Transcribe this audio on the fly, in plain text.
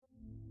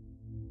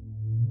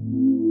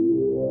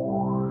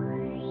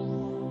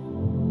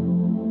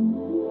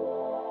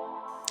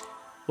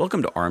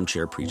Welcome to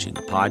Armchair Preaching,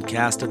 a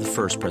podcast of the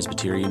First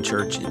Presbyterian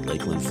Church in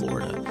Lakeland,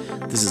 Florida.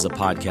 This is a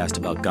podcast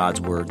about God's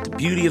Word, the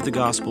beauty of the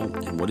gospel,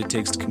 and what it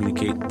takes to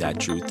communicate that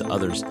truth to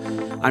others.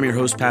 I'm your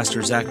host,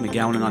 Pastor Zach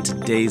McGowan, and on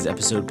today's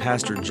episode,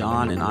 Pastor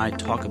John and I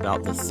talk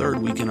about the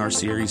third week in our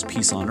series,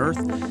 Peace on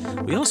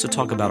Earth. We also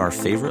talk about our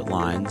favorite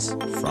lines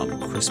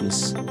from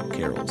Christmas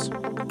carols. I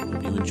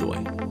hope you enjoy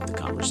the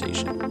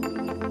conversation.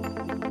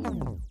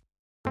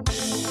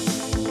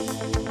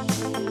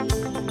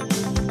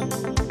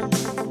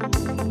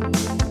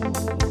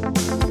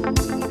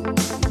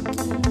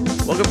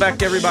 Welcome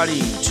back,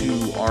 everybody,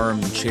 to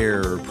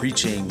Armchair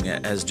Preaching.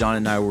 As John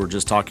and I were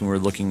just talking, we were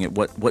looking at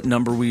what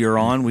number we are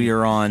on. We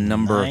are on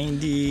number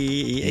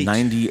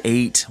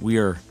 98. We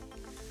are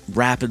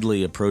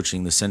rapidly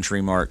approaching the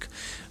century mark.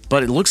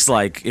 But it looks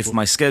like, if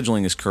my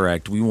scheduling is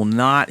correct, we will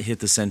not hit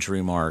the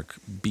century mark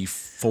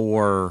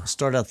before...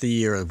 Start out the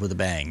year with a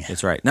bang.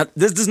 That's right. Now,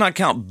 this does not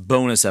count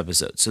bonus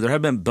episodes. So there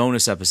have been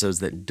bonus episodes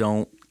that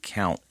don't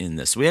count in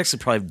this. We actually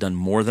probably have done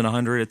more than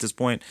 100 at this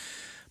point.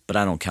 But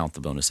I don't count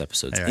the bonus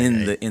episodes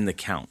in the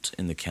count,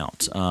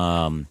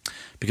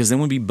 because then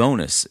would be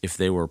bonus if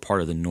they were part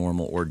of the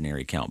normal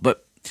ordinary count.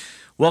 But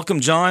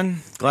welcome,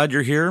 John. Glad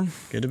you're here.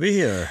 Good to be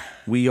here.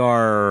 We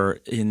are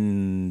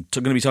going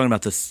to be talking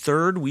about the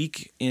third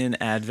week in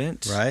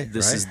Advent. Right.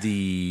 This is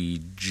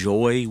the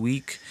Joy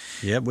Week.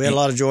 Yep, we had a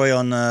lot of joy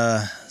on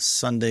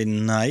Sunday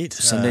night.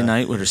 Sunday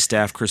night with our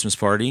staff Christmas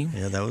party.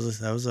 Yeah, that was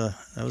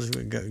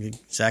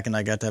Zach and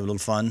I got to have a little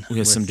fun. We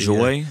had some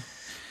joy.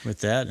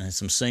 With that, and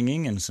some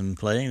singing and some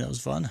playing. That was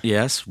fun.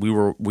 Yes, we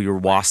were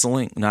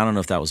wassailing. Now, I don't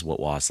know if that was what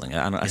wassailing.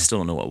 I still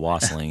don't know what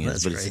wassailing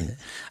is. But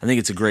I think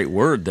it's a great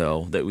word,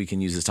 though, that we can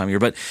use this time of year.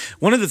 But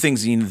one of the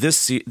things,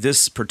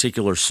 this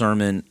particular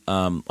sermon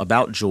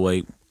about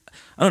joy,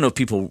 I don't know if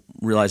people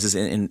realize this.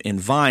 In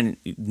Vine,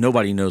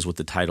 nobody knows what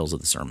the titles of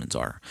the sermons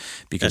are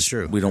because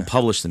we don't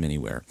publish them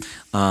anywhere.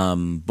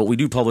 But we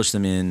do publish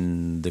them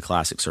in the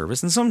classic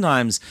service, and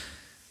sometimes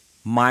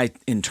my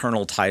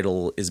internal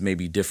title is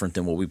maybe different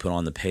than what we put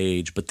on the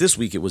page, but this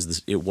week it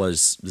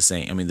was the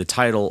same. I mean, the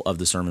title of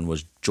the sermon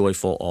was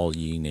 "Joyful All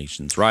Ye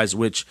Nations Rise,"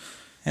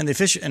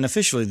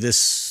 officially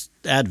this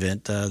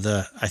Advent,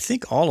 I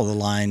think all of the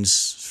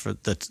lines for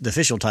the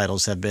official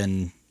titles have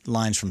been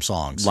lines from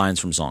songs. Lines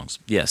from songs,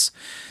 yes.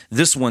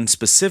 This one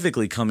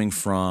specifically coming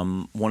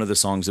from one of the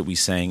songs that we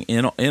sang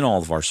in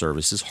all of our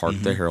services, Hark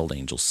the Herald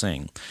Angels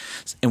Sing.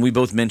 And we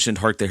both mentioned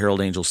Hark the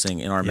Herald Angels Sing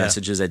in our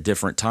messages at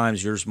different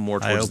times. Yours more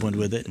towards... I opened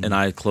with it. And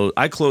I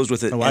closed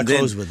with it. Oh, I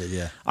closed with it,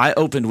 yeah. I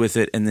opened with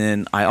it, and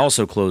then I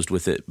also closed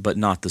with it, but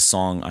not the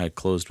song. I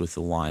closed with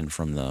the line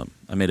from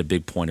I made a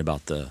big point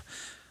about the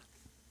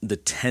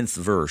 10th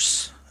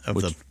verse of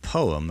the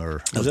poem,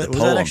 or was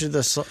that actually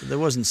there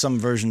wasn't some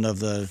version of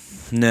the...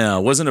 No,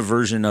 it wasn't a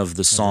version of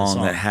the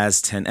song that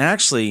has 10.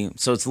 Actually,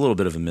 so it's a little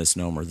bit of a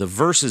misnomer. The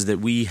verses that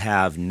we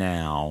have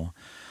now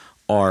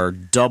are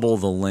double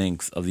the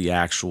length of the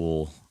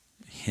actual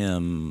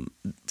hymn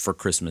for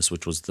Christmas,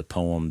 which was the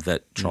poem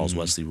that Charles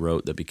Wesley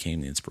wrote that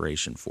became the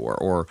inspiration for,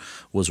 or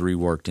was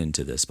reworked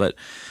into this. But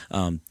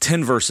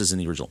 10 verses in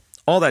the original.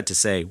 All that to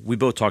say, we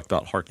both talked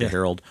about Hark the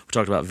Herald. We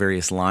talked about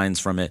various lines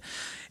from it.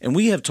 And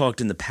we have talked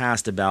in the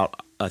past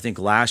about, I think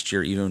last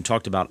year even,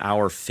 talked about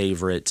our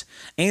favorite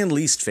and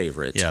least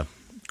favorite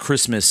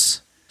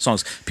Christmas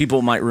songs.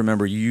 People might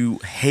remember you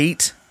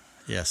hate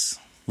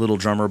Little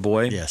Drummer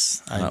Boy.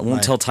 Yes. I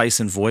won't tell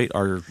Tyson Voigt,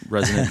 our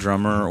resident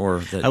drummer. Or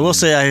that, I will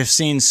say I have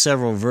seen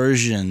several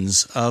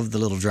versions of the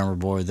Little Drummer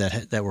Boy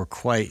that were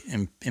quite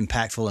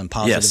impactful and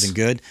positive and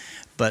good.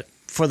 But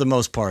for the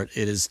most part,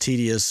 it is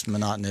tedious,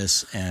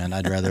 monotonous, and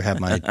I'd rather have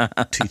my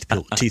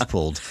teeth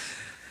pulled.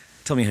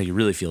 Tell me how you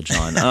really feel,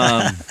 John.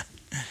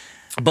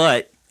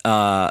 But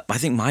I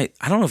think I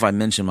don't know if I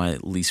mentioned my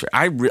least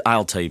favorite.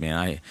 I'll tell you, man,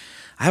 I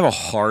have a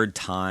hard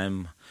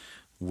time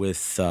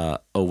with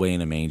Away in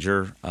a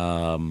Manger.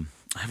 I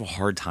have a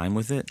hard time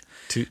with it.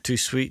 Too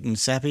sweet and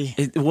sappy?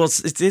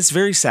 It's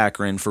very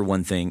saccharine, for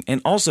one thing.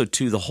 And also,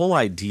 too, the whole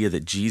idea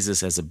that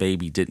Jesus as a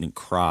baby didn't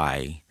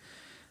cry,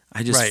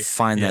 I just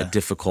find that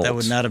difficult. That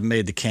would not have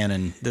made the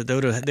canon. They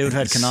would have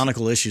had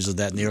canonical issues with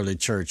that in the early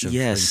church, of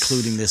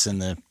including this in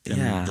the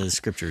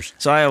scriptures.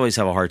 So I always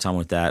have a hard time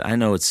with that. I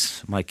know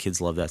my kids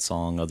love that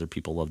song, other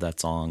people love that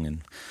song,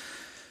 and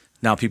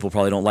now people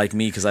probably don't like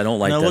me because I don't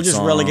like that song. No, we'll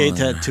just relegate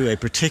that to a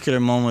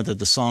particular moment that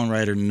the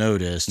songwriter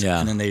noticed,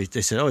 and then they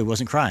said, "Oh, he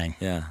wasn't crying."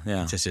 Yeah.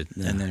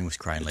 And then he was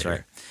crying later.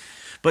 Right.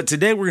 But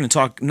today we're going to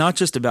talk not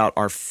just about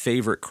our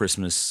favorite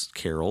Christmas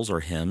carols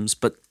or hymns,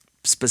 but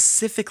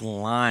specific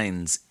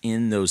lines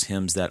in those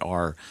hymns that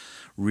are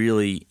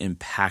really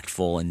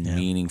impactful and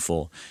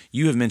meaningful.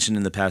 You have mentioned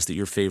in the past that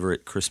your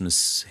favorite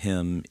Christmas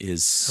hymn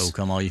is "O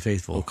Come All Ye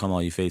Faithful." "O Come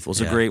All Ye Faithful."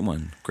 It's a great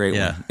one. Great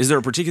one. Is there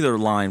a particular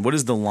line? What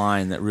is the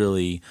line that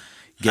really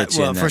gets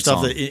you in that first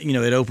song? off,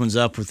 it opens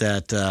up with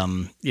that,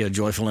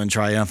 "Joyful and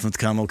triumphant,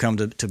 come, O come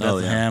to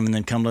Bethlehem," and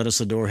then "Come, let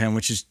us adore Him,"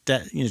 which is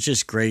that. It's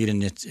just great,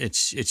 and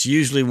it's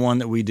usually one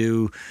that we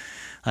do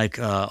like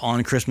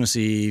on Christmas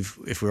Eve,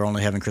 if we're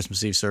only having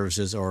Christmas Eve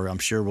services, or I'm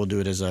sure we'll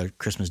do it as a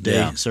Christmas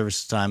Day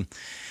service time.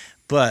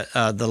 But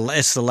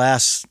it's the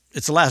last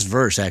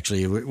verse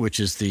actually, which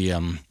is the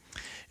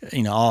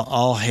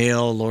all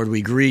hail, Lord,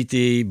 we greet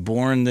thee,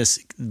 born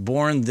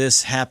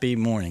this happy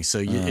morning. So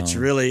it's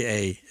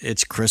really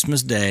it's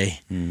Christmas Day,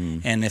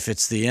 and if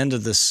it's the end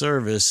of the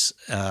service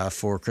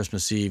for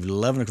Christmas Eve,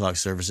 11 o'clock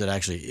service, it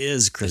actually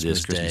is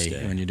Christmas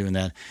Day when you're doing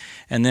that.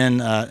 And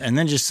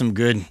then just some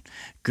good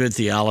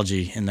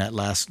theology in that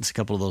last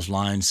couple of those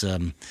lines.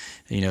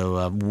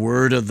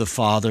 Word of the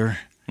Father.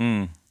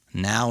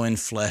 Now in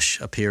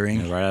flesh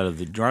appearing, right out of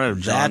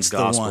John's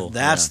gospel.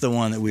 That's the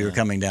one that we were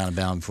coming down and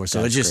bound before.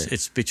 So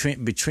it's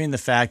between the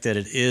fact that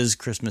it is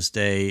Christmas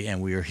Day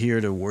and we are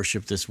here to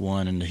worship this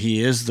one, and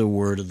He is the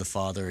Word of the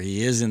Father.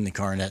 He is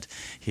incarnate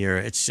here.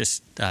 It's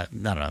just I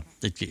don't know.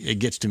 It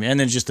gets to me, and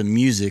then just the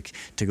music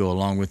to go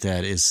along with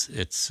that it's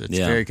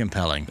very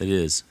compelling. It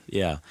is,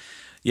 yeah.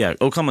 Yeah,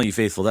 "O Come All You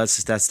Faithful,"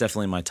 that's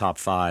definitely my top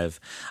 5.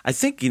 I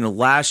think,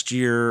 last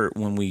year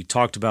when we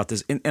talked about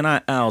this, and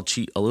I'll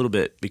cheat a little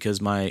bit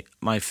because my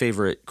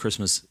favorite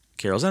Christmas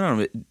carols, I don't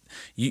know,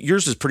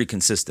 yours is pretty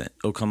consistent.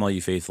 "O Come All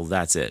You Faithful,"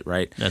 that's it,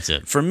 right? That's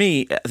it. For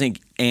me, I think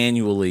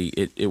annually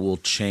it will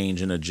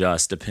change and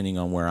adjust depending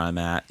on where I'm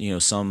at.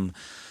 Some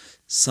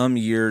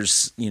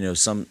years,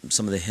 some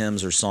of the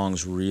hymns or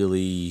songs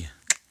really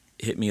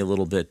hit me a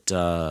little bit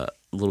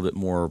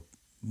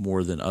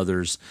more than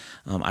others.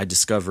 I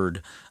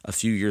discovered a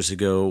few years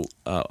ago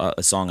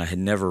a song I had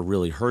never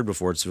really heard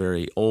before. It's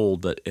very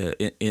old, but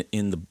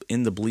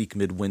in the bleak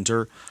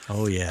midwinter.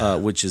 Oh yeah,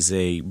 which is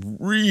a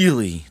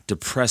really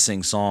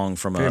depressing song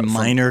from very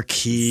minor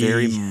key,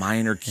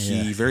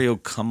 very O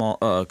Come,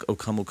 O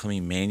Come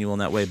Emmanuel in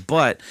that way,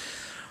 but.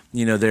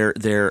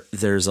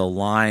 There's a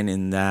line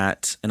in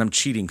that, and I'm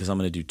cheating because I'm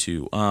going to do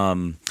 2.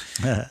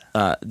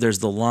 There's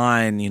the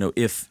line,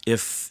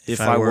 if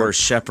I were a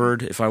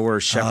shepherd,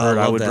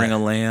 I would bring a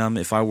lamb.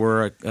 If I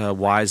were a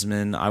wise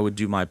man, I would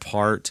do my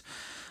part.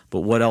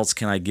 But what else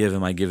can I give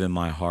him? I give him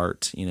my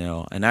heart,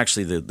 And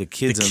actually, the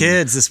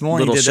kids this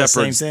morning Little did Shepherds,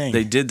 that same thing.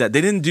 They did that.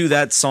 They didn't do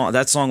that song.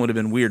 That song would have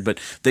been weird, but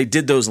they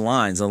did those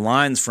lines. The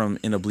lines from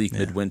 "In a Bleak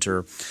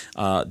Midwinter,"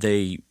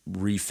 they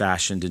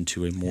refashioned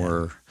into a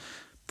more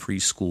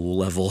preschool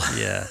level.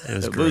 Yeah,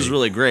 it was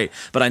really great.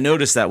 But I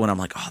noticed that when I'm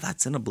like,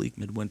 that's "In a Bleak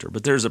Midwinter."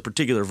 But there's a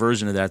particular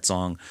version of that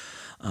song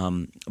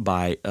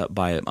by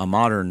a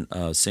modern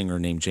singer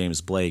named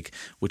James Blake,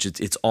 which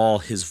it's all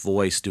his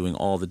voice doing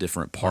all the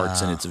different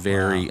parts, and it's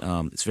very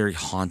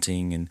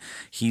haunting. And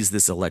he's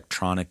this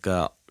electronic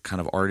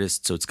kind of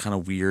artist, so it's kind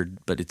of weird,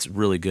 but it's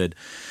really good.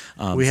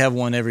 We have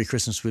one every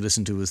Christmas we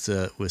listen to with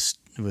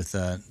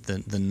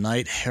the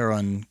Night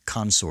Heron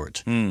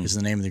Consort is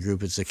the name of the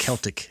group. It's a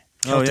Celtic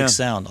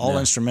sound, all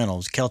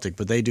instrumentals, Celtic,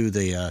 but they do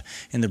the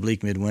 "In the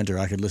Bleak Midwinter."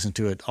 I could listen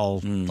to it all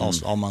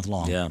month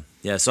long.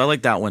 Yeah. So I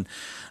like that one,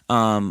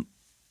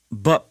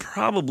 but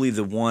probably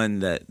the one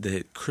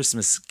the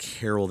Christmas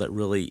carol that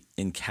really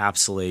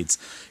encapsulates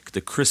the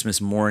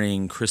Christmas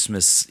morning,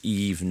 Christmas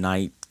Eve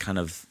night kind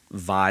of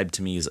vibe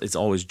to me is it's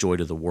always "Joy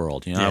to the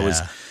World."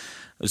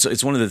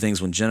 It's one of the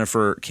things when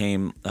Jennifer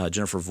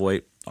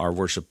Voigt, our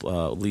worship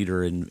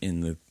leader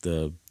in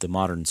the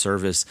modern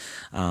service.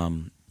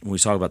 When we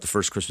talk about the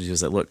first Christmas Eve, is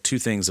that, look, 2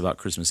 things about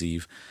Christmas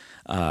Eve.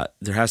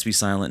 There has to be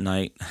silent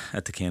night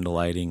at the candle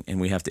lighting, and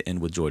we have to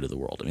end with "Joy to the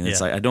World." I mean, it's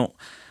like I don't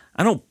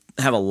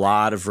have a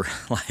lot of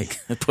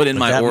put in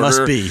my order. That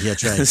must be.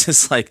 That's right. It's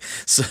just like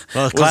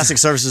classic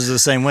services are the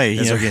same way.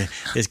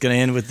 It's going to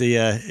end with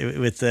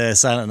the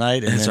silent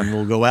night, and then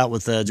we'll go out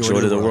with Joy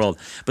to the World.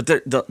 But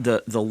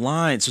the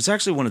line. So it's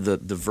actually one of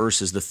the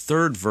verses. The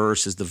third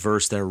verse is the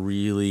verse that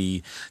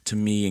really, to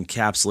me,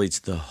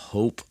 encapsulates the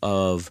hope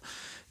of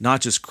not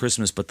just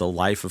Christmas, but the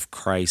life of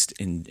Christ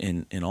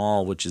in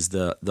all, which is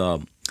the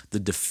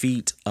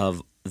defeat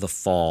of the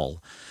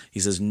fall. He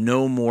says,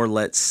 "No more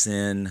let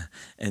sin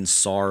and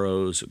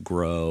sorrows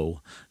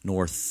grow,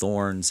 nor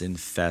thorns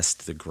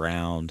infest the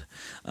ground."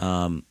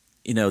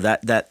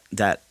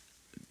 That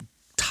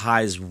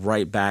ties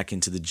right back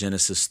into the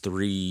Genesis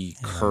 3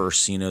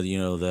 curse.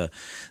 The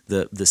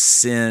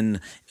sin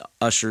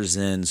ushers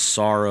in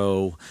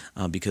sorrow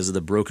because of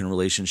the broken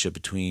relationship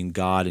between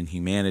God and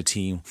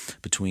humanity,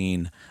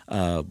 between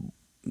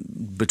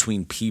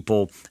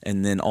people,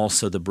 and then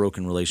also the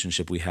broken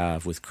relationship we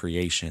have with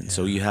creation.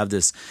 So you have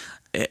this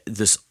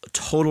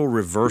total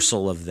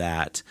reversal of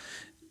that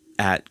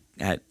at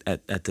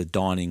the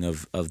dawning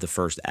of the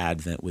first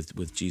Advent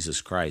with Jesus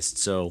Christ.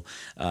 So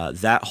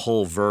that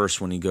whole verse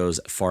when he goes,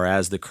 "Far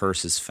as the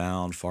curse is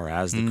found, far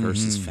as the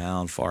curse is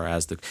found, far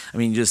as the," I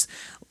mean, just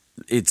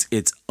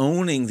it's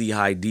owning the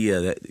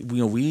idea that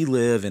we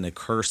live in a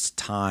cursed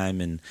time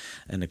and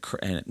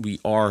we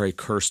are a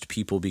cursed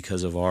people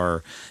because of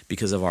our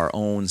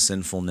own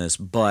sinfulness,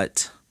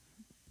 but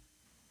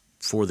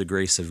for the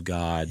grace of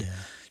God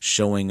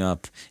showing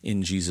up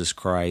in Jesus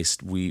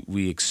Christ,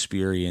 we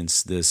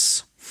experience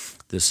this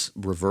this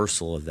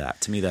reversal of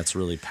that. To me, that's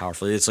really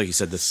powerful. It's like you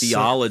said, the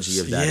theology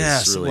of that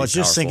is really just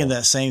powerful. Thinking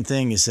that same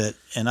thing is that,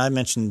 and I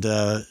mentioned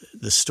the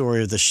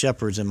story of the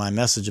shepherds in my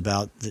message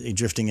about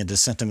drifting into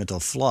sentimental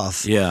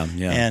fluff. Yeah.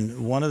 And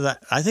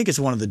I think it's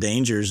one of the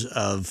dangers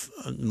of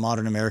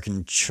modern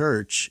American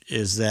church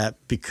is that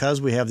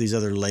because we have these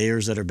other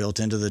layers that are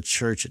built into the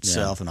church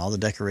itself and all the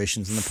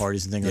decorations and the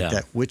parties and things like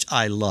that, which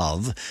I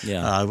love.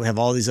 Yeah. We have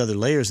all these other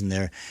layers in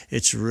there.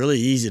 It's really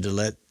easy to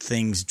let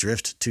things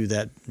drift to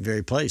that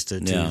very place,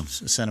 to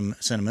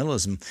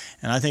sentimentalism.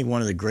 And I think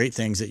one of the great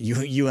things that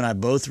you and I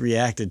both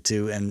reacted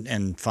to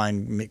and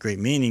find great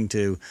meaning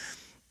to,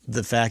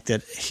 the fact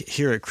that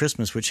here at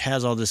Christmas, which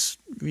has all this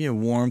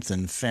warmth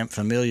and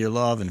familiar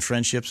love and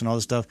friendships and all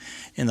this stuff,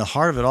 in the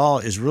heart of it all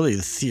is really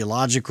the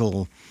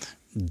theological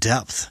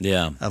depth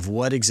of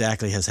what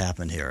exactly has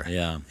happened here.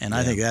 And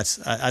I think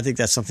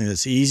that's something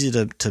that's easy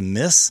to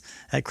miss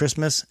at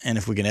Christmas. And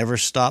if we can ever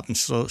stop and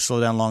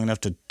slow down long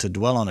enough to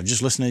dwell on it,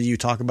 just listening to you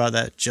talk about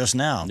that just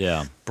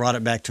now, brought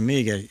it back to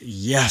me.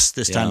 Yes,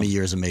 this time of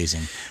year is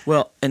amazing.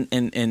 Well, and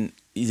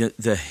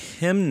the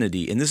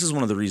hymnody, and this is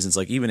one of the reasons,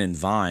 like even in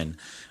Vine,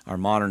 our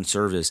modern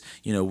service,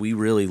 we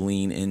really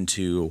lean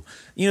into,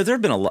 there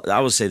have been a lot. I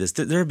would say this: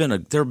 there have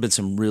been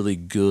some really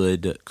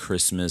good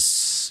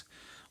Christmas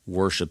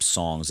worship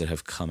songs that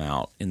have come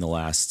out in the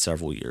last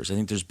several years. I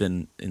think there's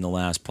been, in the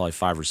last probably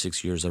 5 or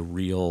 6 years, a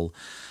real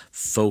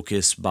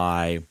focus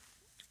by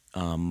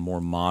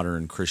more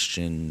modern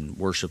Christian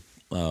worship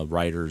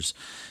writers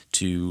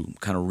to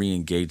kind of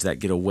re-engage that,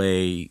 get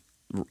away,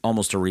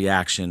 almost a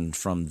reaction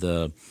from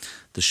the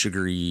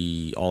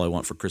sugary, all I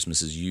want for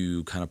Christmas is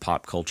you kind of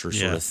pop culture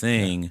sort of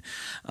thing.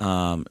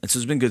 And so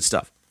there's been good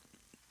stuff.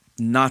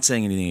 Not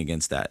saying anything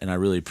against that, and I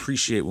really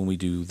appreciate when we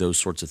do those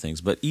sorts of things.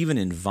 But even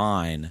in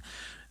Vine,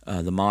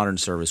 the modern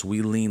service,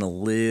 we lean a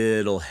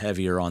little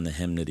heavier on the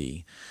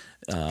hymnody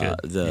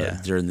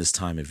during this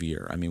time of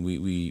year. I mean,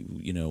 we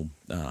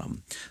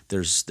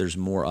there's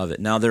more of it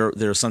now.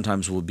 There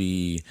sometimes will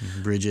be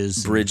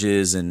bridges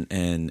and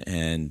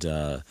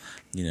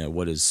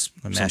what is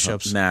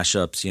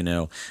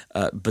mashups.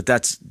 But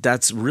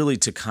that's really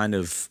to kind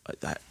of,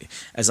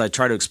 as I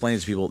try to explain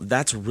it to people,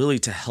 that's really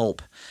to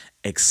help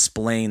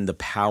explain the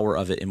power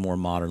of it in more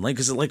modern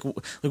language. Because like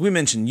we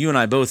mentioned, you and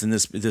I both in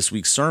this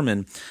week's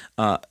sermon,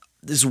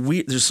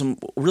 there's some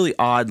really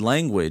odd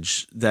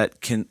language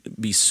that can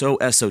be so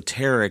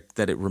esoteric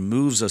that it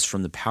removes us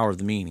from the power of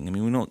the meaning. I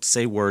mean, we don't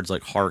say words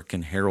like hark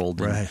and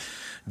herald, and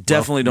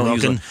definitely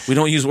we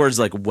don't use words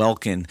like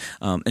welkin,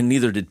 and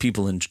neither did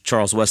people in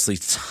Charles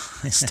Wesley's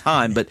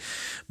time.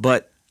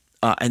 But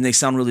and they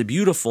sound really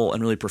beautiful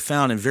and really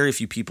profound, and very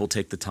few people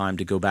take the time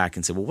to go back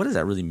and say, well, what does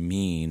that really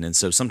mean? And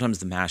so sometimes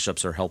the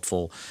mashups are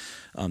helpful.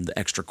 The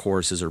extra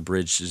choruses or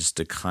bridges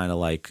to kind of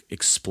like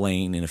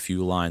explain in a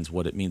few lines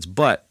what it means.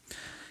 But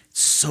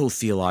it's so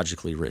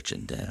theologically rich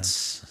and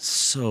dense,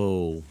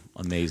 so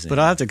amazing. But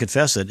I have to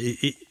confess that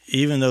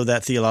even though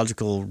that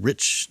theological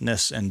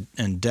richness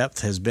and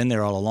depth has been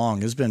there all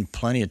along, there's been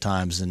plenty of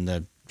times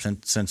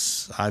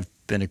since I've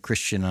been a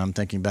Christian, and I'm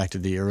thinking back to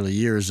the early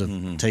years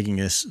of taking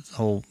this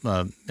whole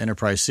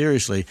enterprise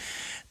seriously,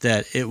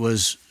 that it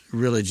was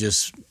really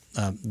just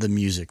the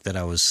music that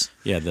I was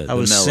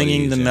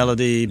singing the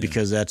melody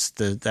because that's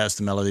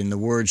the melody, and the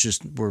words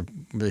just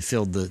they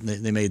filled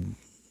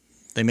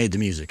they made the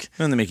music.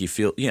 And they make you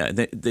feel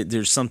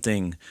there's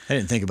something. I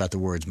didn't think about the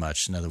words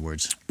much, in other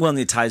words. Well, and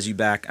it ties you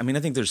back. I mean, I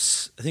think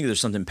there's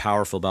something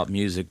powerful about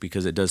music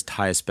because it does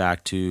tie us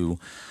back to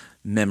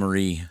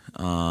memory.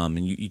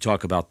 And you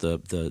talk about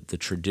the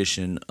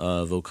tradition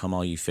of "O Come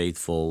All Ye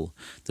Faithful,"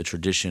 the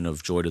tradition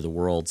of "Joy to the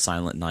World,"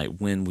 "Silent Night,"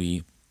 when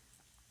we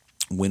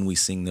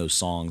sing those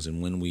songs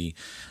and when we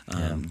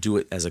do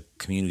it as a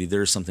community,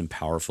 there's something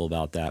powerful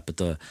about that. But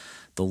the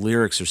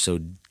lyrics are so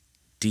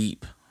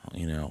deep,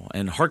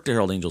 and "Hark the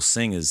Herald Angels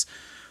Sing" is,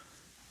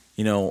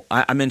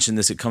 I mentioned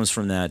this, it comes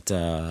from that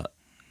a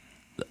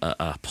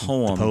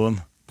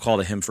poem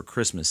called "A Hymn for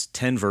Christmas,"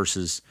 10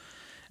 verses.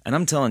 And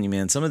I'm telling you,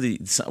 man,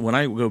 when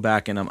I go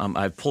back and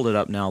I've pulled it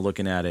up now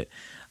looking at it,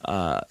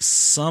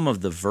 some of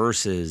the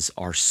verses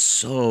are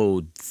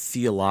so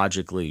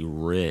theologically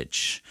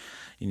rich.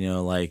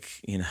 Like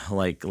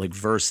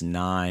verse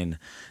 9,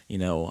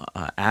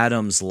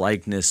 Adam's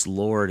likeness,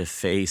 Lord,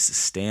 efface,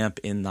 stamp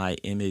thy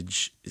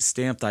image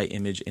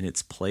in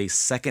its place.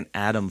 Second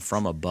Adam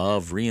from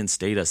above,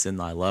 reinstate us in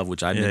thy love,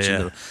 which I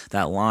mentioned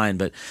that line,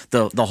 but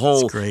the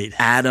whole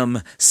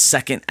Adam,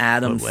 second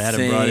Adam thing.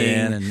 Adam brought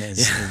in and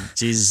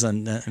Jesus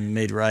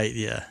made right,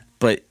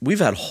 But we've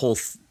had whole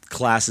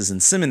classes in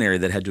seminary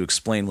that had to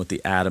explain what the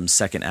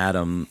second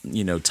Adam,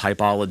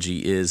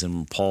 typology is,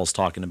 and Paul's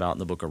talking about in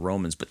the book of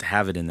Romans, but to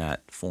have it in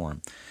that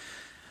form.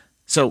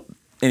 So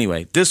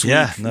anyway, this week,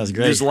 that was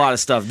great. There's a lot of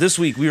stuff. This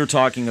week we were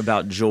talking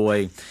about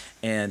joy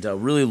and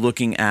really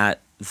looking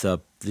at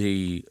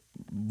the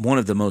one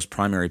of the most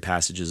primary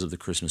passages of the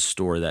Christmas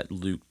story, that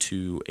Luke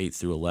 2, 8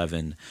 through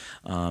 11,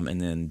 and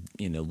then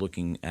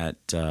looking at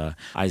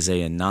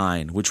Isaiah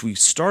 9, which we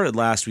started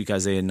last week,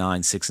 Isaiah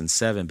 9, 6 and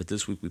 7, but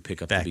this week we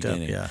pick up the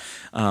beginning.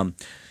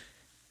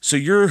 So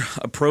you're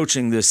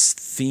approaching this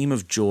theme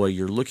of joy.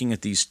 You're looking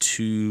at these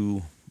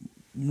two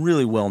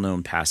really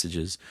well-known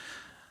passages.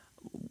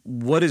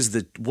 What is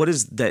it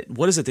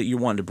that you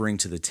want to bring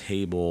to the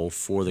table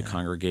for the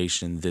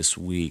congregation this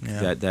week?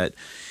 Yeah. That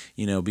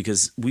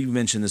because we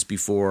mentioned this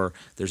before,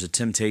 there's a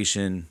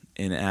temptation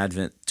in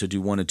Advent to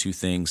do one of two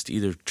things: to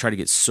either try to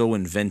get so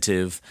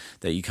inventive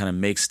that you kind of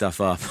make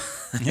stuff up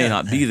that may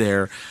not be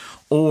there,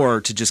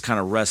 or to just kind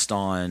of rest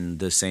on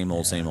the same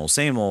old.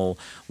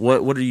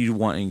 What are you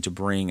wanting to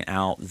bring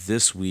out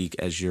this week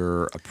as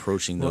you're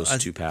approaching those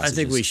two passages?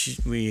 I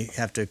think we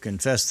have to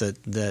confess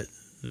that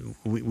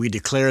we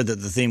declared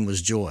that the theme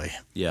was joy.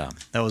 Yeah,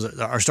 that was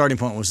our starting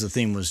point. Was the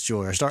theme was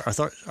joy?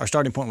 Our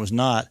starting point was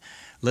not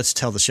let's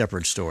tell the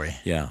shepherd story.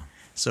 Yeah.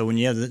 So when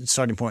you have the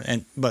starting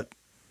point, but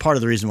part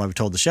of the reason why we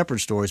told the shepherd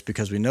story is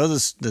because we know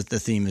that the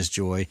theme is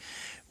joy.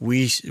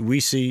 We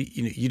see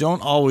you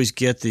don't always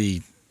get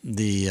the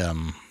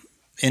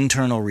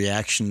internal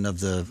reaction of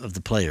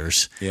the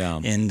players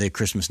in the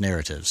Christmas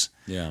narratives.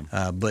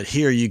 Yeah. But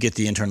here you get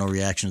the internal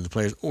reaction of the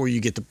players, or you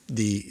get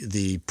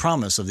the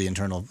promise of the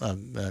internal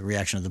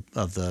reaction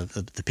of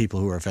the people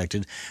who are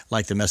affected,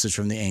 like the message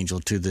from the angel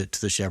to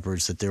the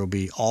shepherds that there will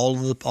be all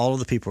of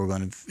the people are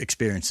going to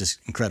experience this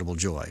incredible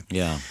joy.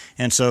 Yeah.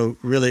 And so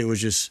really it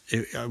was just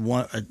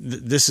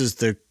this is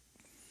the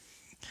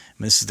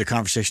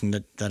conversation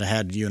that I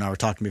had. You and I were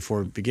talking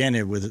before we began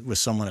here with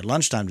someone at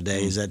lunchtime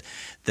today. Is that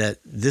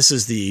this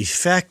is the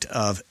effect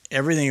of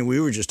everything we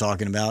were just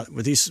talking about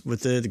with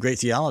the great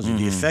theology.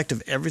 The effect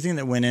of everything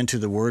that went into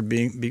the Word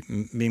being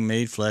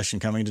made flesh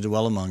and coming to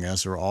dwell among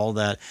us, or all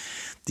that.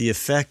 The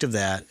effect of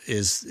that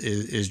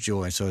is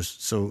joy.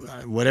 So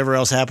whatever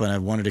else happened, I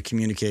wanted to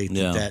communicate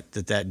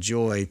that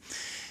joy.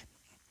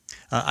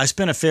 I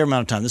spent a fair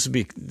amount of time.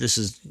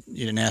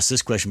 You didn't ask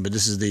this question, but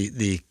this is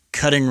the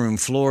cutting room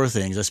floor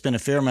things. I spent a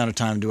fair amount of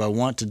time. Do I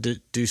want to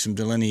do some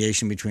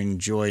delineation between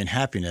joy and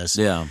happiness?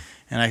 Yeah.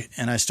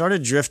 And I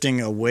started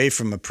drifting away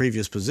from a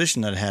previous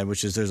position that I had,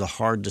 which is there's a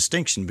hard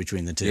distinction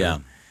between the two. Yeah.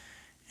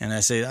 And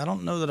I say I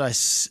don't know that I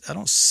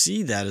don't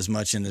see that as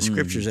much in the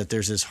scriptures, that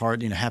there's this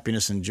hard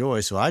happiness and joy.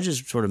 So I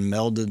just sort of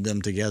melded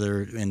them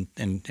together in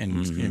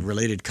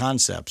related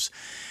concepts.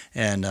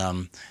 And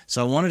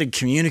so I wanted to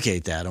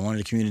communicate that. I wanted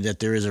to communicate that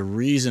there is a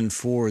reason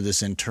for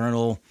this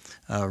internal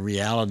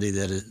reality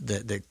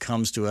that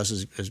comes to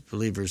us as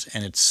believers,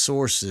 and its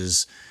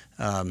sources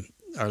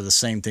are the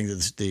same thing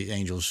that the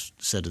angels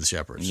said to the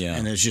shepherds. Yeah.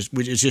 And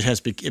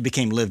it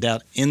became lived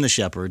out in the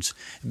shepherds.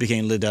 It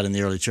became lived out in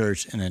the early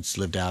church, and it's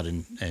lived out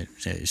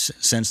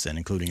since then,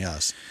 including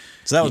us.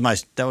 So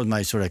that was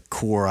my sort of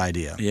core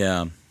idea.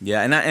 Yeah,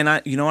 yeah. And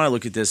I when I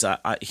look at this,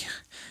 I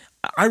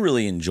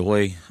really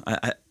enjoy.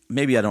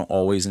 Maybe I don't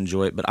always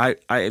enjoy it, but I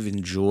have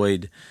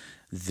enjoyed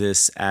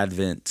this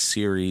Advent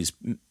series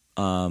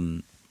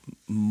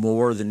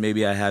more than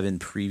maybe I have in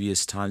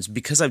previous times,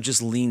 because I've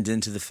just leaned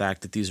into the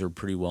fact that these are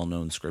pretty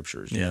well-known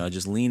scriptures. I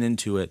just lean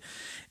into it,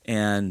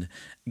 and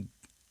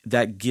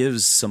that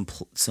gives some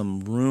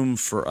room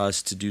for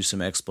us to do some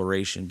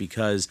exploration,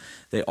 because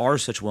they are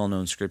such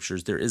well-known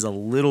scriptures. There is a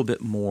little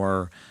bit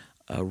more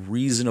a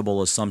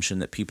reasonable assumption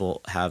that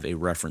people have a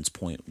reference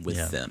point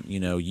with them.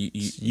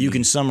 You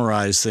can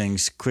summarize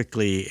things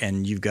quickly,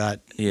 and you've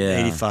got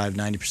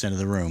 85-90% of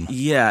the room.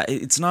 Yeah,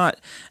 it's not,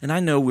 and I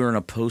know we're in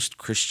a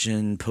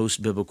post-Christian,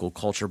 post-biblical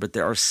culture, but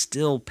there are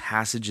still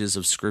passages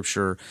of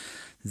Scripture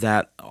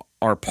that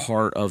are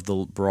part of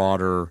the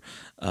broader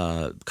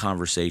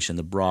conversation,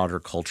 the broader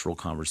cultural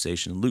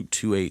conversation. Luke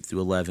 2:8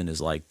 through 11 is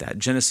like that.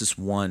 Genesis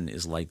 1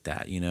 is like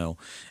that,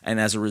 and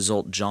as a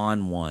result,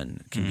 John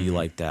 1 can be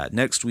like that.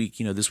 Next week,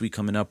 this week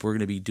coming up, we're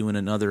going to be doing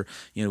another,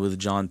 with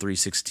John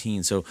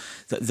 3:16. So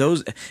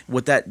those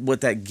what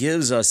that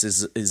gives us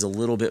is a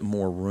little bit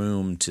more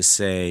room to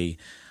say,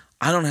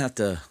 I don't have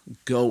to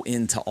go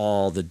into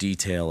all the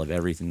detail of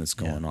everything that's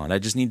going on. I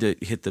just need to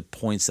hit the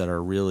points that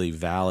are really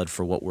valid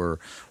for what we're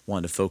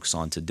wanting to focus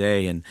on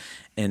today. And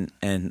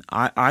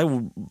I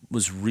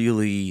was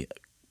really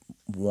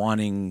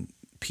wanting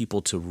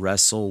people to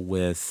wrestle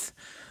with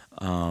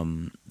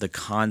the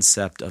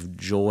concept of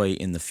joy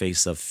in the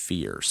face of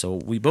fear.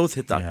 So we both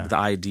hit the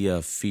idea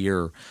of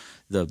fear,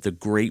 the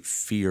great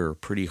fear,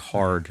 pretty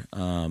hard,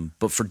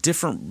 but for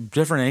different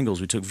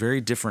angles. We took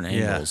very different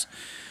angles.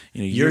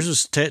 Yours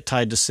was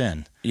tied to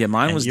sin. Yeah,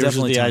 mine was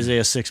definitely the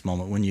Isaiah 6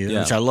 moment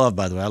which I love,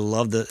 by the way. I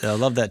love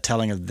that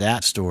telling of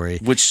that story,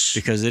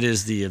 because it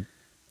is the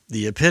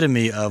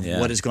epitome of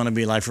what it's going to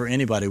be like for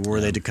anybody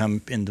were they to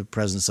come in the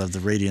presence of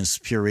the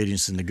pure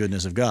radiance and the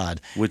goodness of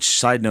God. Which,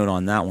 side note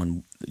on that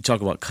one, you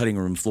talk about cutting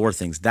room floor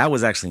things. That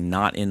was actually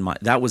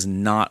that was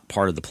not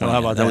part of the plan. How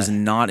about that? Was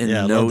not in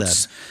the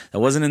notes.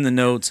 That wasn't in the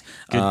notes.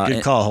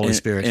 Good call, Holy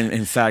Spirit.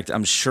 In fact,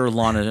 I'm sure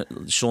Lana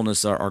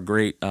Schulness, our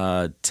great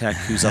tech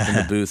who's up in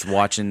the booth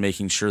watching,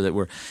 making sure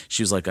that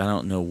she was like, I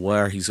don't know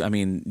where he's,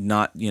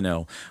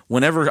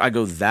 whenever I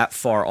go that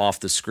far off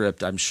the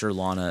script, I'm sure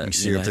Lana,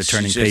 if they're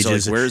turning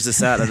pages. Like, where is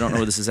this at? I don't know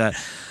where this is at.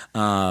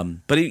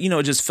 But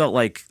it just felt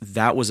like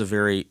that was a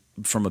very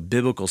from a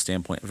biblical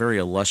standpoint, a very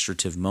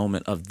illustrative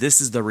moment of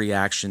this is the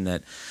reaction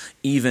that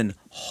even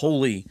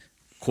holy,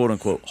 quote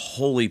unquote,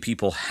 holy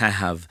people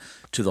have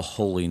to the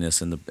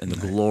holiness and the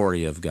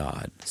glory of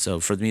God. So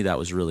for me, that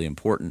was really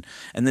important.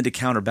 And then to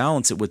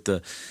counterbalance it with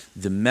the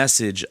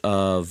message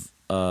of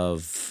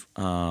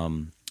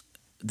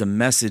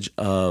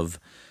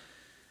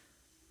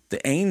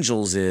the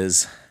angels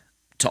is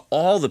to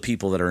all the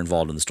people that are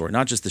involved in the story,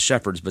 not just the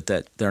shepherds, but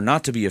that they're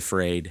not to be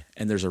afraid,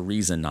 and there's a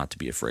reason not to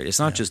be afraid. It's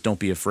not just don't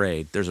be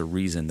afraid. There's a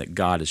reason that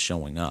God is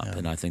showing up,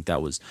 and I think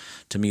that was,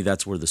 to me,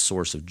 that's where the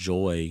source of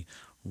joy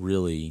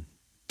really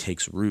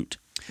takes root.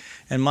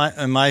 And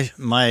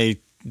my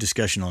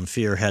discussion on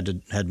fear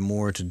had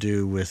more to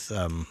do with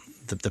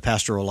the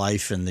pastoral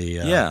life and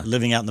the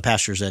living out in the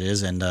pastures, that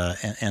is, and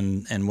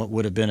what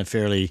would have been a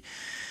fairly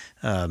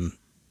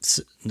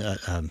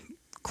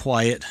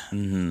quiet,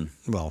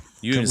 well,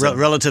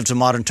 relative to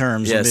modern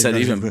terms. Yeah, said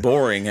even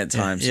boring at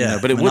times,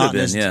 but it would have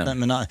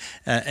been,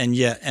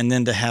 and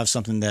then to have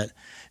something that,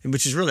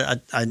 which is really,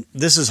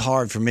 this is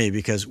hard for me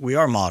because we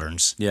are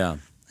moderns. Yeah.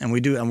 And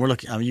we're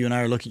looking. You and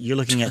I are looking. You're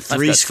looking at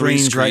three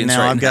screens right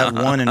now. I've got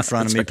one in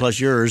front of me, plus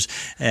yours,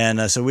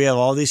 and so we have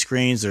all these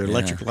screens. There are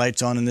electric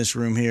lights on in this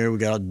room here. We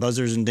got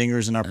buzzers and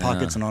dingers in our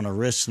pockets and on our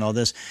wrists and all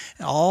this.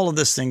 And all of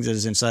this things that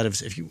is inside of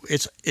us.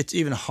 It's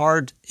even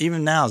hard,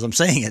 even now as I'm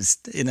saying it,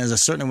 and as a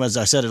certain way as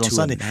I said it on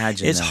Sunday,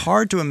 it's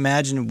hard to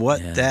imagine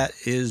what that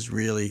is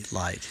really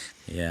like.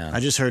 Yeah, I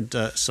just heard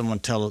someone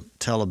tell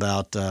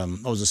about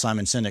it was a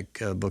Simon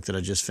Sinek book that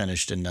I just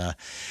finished, and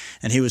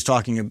he was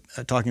talking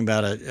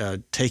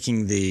about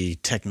taking the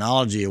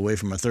technology away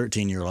from a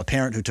 13-year-old, a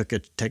parent who took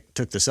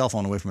the cell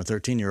phone away from a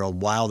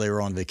 13-year-old while they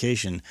were on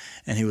vacation,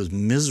 and he was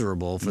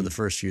miserable for the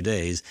first few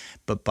days,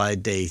 but by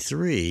day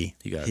 3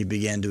 he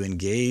began to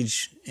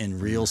engage in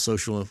real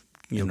social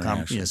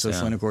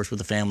social intercourse with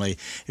the family.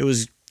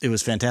 It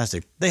was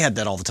fantastic. They had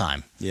that all the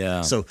time.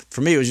 Yeah. So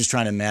for me, it was just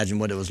trying to imagine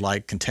what it was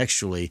like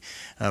contextually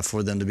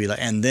for them to be like,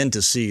 and then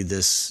to see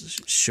this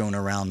shown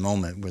around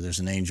moment where there's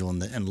an angel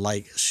and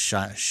light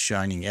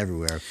shining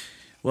everywhere.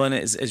 Well, and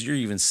as you're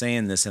even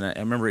saying this, and I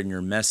remember in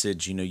your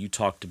message, you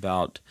talked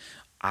about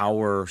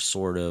our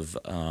sort of,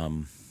 I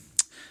don't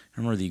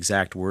remember the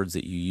exact words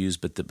that you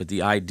used, but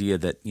the idea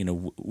that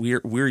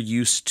we're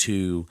used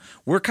to,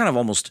 we're kind of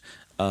almost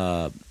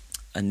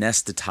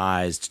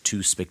anesthetized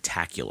to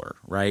spectacular,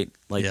 right?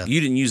 Like you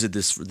didn't use it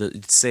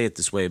say it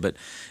this way, but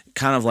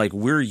kind of like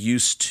we're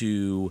used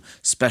to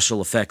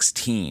special effects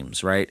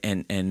teams, right?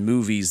 And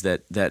movies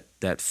that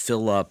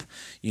fill up,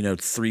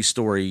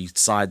 3-story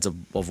sides of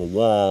a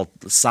wall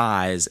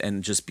size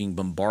and just being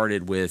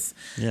bombarded with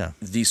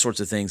these sorts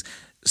of things,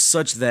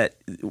 such that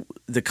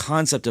the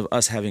concept of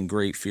us having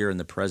great fear in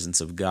the presence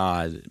of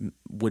God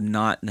would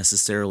not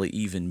necessarily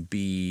even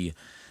be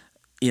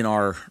in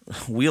our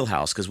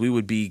wheelhouse, because we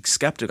would be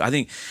skeptical. I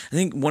think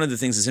one of the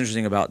things that's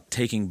interesting about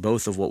taking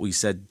both of what we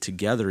said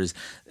together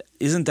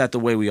isn't that the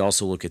way we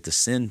also look at the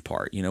sin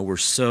part? We're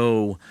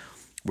so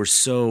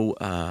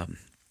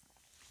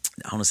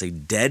I want to say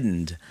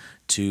deadened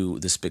to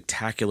the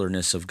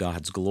spectacularness of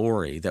God's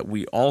glory that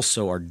we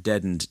also are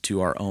deadened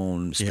to our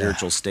own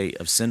spiritual state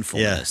of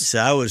sinfulness.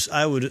 Yeah. So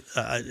I would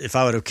if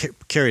I would have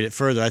carried it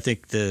further, I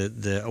think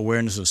the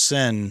awareness of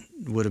sin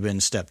would have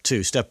been step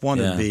 2. Step 1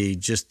 would be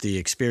just the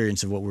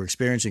experience of what we're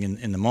experiencing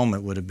in the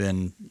moment would have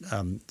been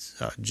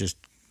just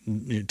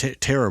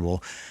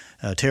terrible,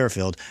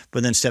 terror-filled.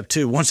 But then step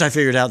 2, once I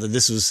figured out that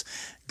this was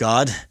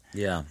God,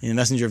 the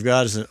messenger of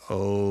God, is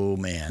oh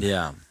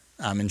man,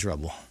 I'm in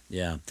trouble.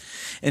 Yeah,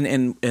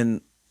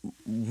 and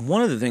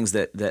one of the things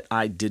that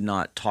I did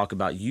not talk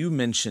about, you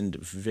mentioned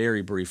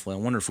very briefly. I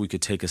wonder if we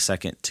could take a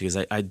second, because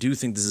I do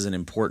think this is an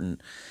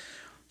important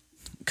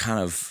kind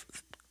of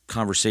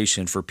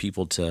conversation for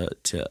people to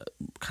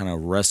kind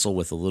of wrestle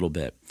with a little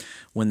bit.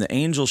 When the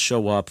angels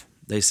show up,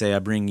 they say, "I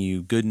bring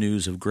you good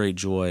news of great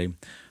joy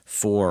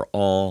for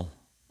all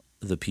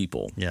the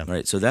people." Yeah.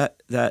 Right. So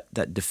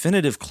that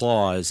definitive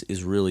clause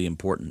is really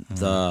important. Mm-hmm.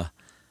 The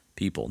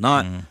people,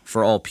 not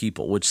for all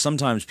people, which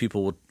sometimes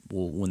people will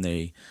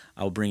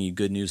I'll bring you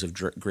good news of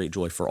great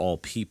joy for all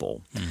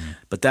people. Mm-hmm.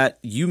 But that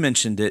you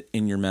mentioned it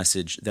in your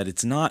message that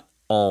it's not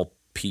all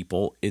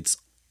people, it's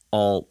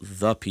all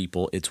the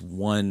people. It's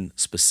one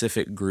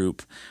specific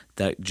group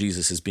that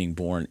Jesus is being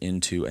born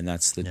into, and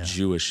that's the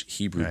Jewish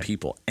Hebrew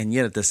people. And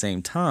yet at the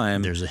same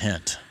time, there's a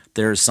hint.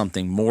 There's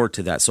something more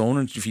to that. So I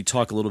wonder if you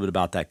talk a little bit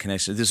about that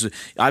connection. This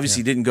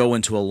obviously didn't go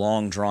into a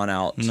long,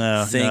 drawn-out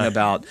thing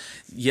about,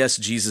 yes,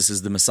 Jesus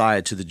is the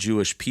Messiah to the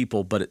Jewish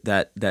people, but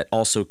that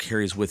also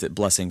carries with it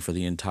blessing for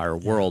the entire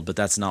world. But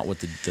that's not what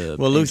the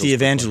well, Luke the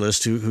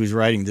evangelist, who's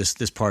writing this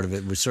part of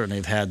it, would certainly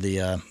have had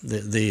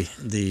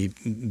the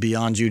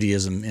beyond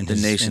Judaism in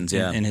his nations,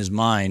 in his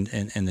mind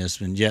in this,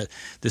 and yet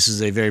this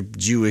is a very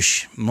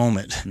Jewish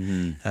moment.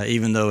 Mm-hmm.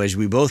 Even though, as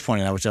we both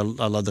pointed out, which I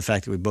love the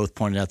fact that we both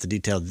pointed out the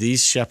detail,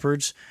 these shepherds.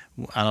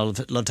 I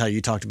loved how you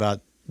talked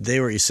about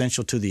they were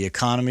essential to the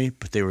economy,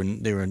 but they were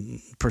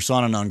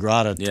persona non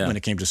grata when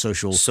it came to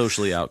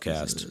socially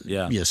outcast.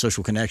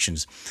 Social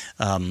connections.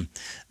 And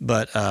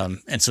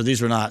so these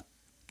were not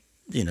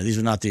these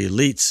are not the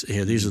elites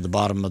here. These are the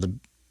bottom of the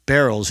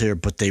barrels here,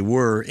 but they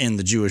were in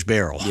the Jewish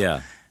barrel.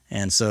 Yeah.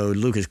 And so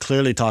Luke is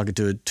clearly talking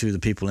to the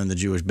people in the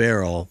Jewish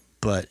barrel,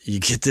 but you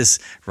get this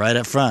right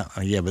up front.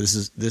 Oh, yeah, but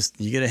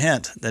you get a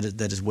hint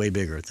that is way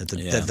bigger.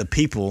 That the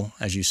people,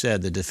 as you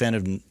said, the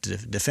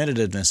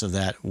definitiveness of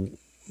that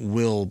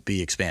will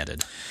be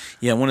expanded.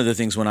 Yeah, one of the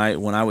things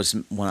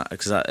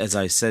because as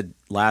I said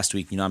last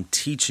week, I'm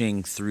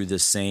teaching through the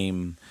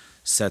same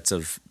sets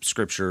of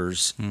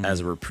scriptures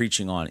as we're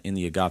preaching on in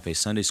the Agape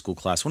Sunday School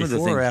class.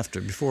 Before or after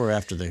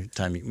the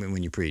time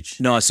when you preach?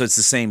 No, so it's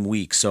the same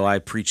week. So I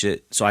preach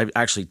it. So I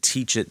actually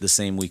teach it the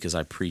same week as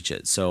I preach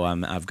it. So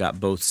I've got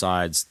both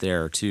sides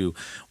there too,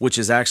 which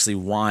is actually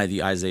why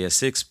the Isaiah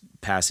 6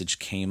 passage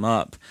came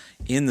up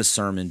in the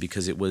sermon,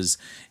 because it was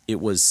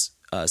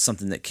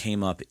something that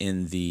came up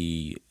in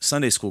the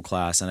Sunday school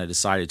class, and I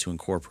decided to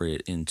incorporate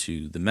it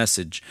into the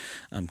message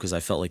because I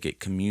felt like it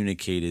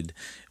communicated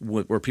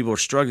where people are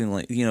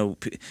struggling.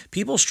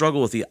 People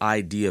struggle with the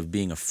idea of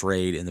being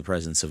afraid in the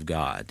presence of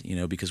God,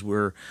 because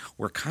we're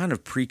kind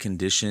of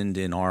preconditioned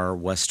in our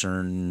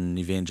Western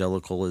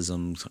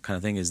evangelicalism kind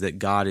of thing, is that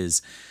God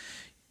is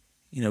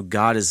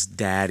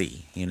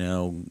daddy,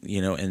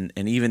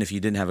 and even if you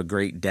didn't have a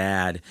great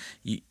dad,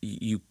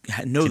 you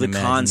know the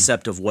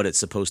concept of what it's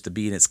supposed to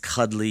be, and it's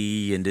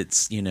cuddly, and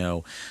it's,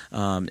 and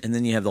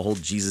then you have the whole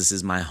Jesus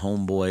is my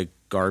homeboy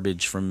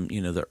garbage from,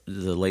 the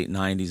late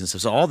 90s and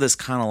stuff. So all this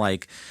kind of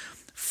like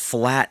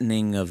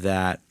flattening of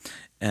that.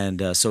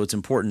 And so it's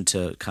important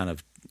to kind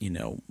of,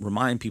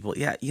 remind people,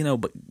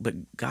 but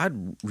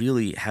God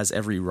really has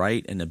every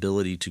right and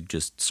ability to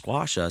just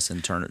squash us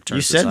and turn it.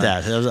 You said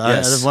that.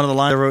 That's one of the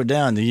lines I wrote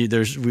down.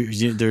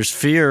 There's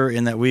fear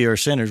in that we are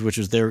sinners, which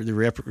was the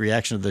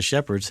reaction of the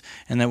shepherds,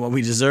 and that what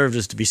we deserved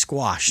is to be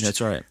squashed. That's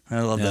right.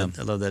 I love that.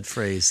 I love that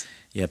phrase.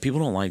 Yeah, people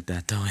don't like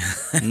that, though.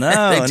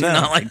 No, they do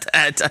not like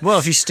that. Well,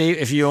 this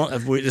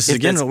is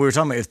again what we were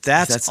talking about. If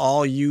that's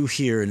all you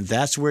hear and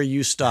that's where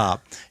you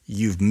stop,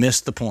 you've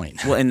missed the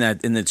point. Well, and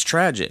it's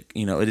tragic.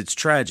 It's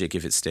tragic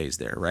if it stays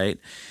there, right?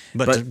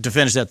 But to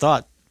finish that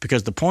thought,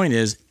 because the point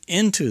is,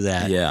 into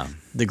that,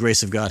 the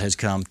grace of God has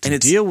come to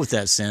deal with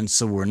that sin,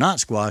 so we're not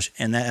squashed.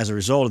 And that, as a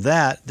result of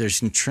that,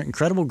 there's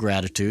incredible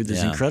gratitude,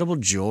 there's incredible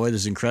joy,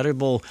 there's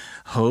incredible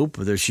hope,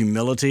 there's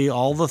humility,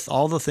 all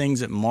the things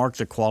that mark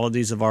the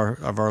qualities of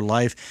our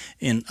life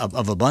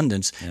of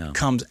abundance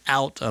comes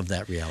out of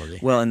that reality.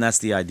 Well, and that's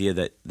the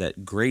idea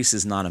that grace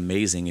is not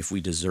amazing if we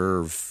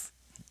deserve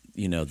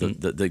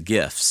the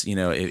gifts.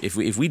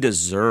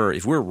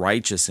 If we're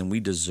righteous and we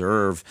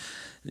deserve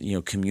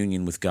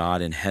communion with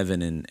God in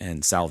heaven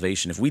and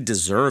salvation, if we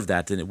deserve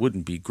that, then it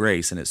wouldn't be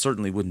grace, and it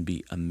certainly wouldn't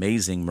be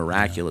amazing,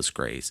 miraculous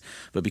grace.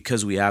 But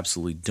because we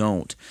absolutely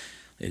don't,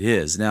 it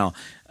is. Now,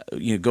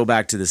 go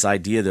back to this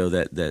idea, though,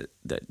 that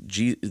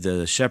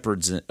the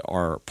shepherds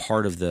are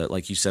part of the,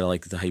 like you said, I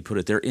like how you put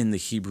it, they're in the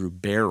Hebrew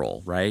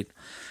barrel, right?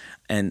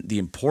 And the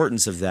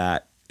importance of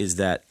that is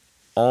that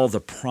all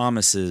the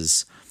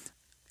promises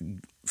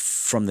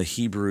from the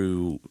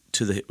Hebrew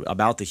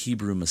about the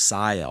Hebrew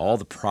Messiah, all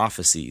the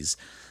prophecies,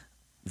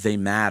 they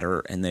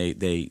matter, and they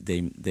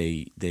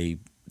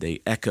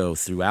echo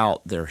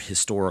throughout their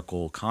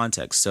historical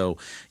context. So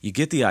you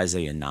get the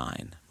Isaiah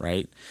 9,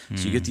 right?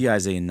 So you get the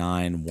Isaiah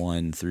 9,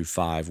 1 through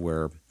 5,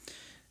 where,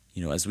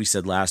 as we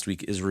said last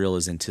week, Israel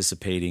is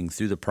anticipating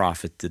through the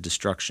prophet the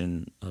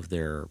destruction of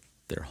their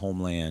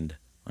homeland,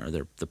 or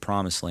the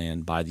promised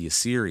land, by the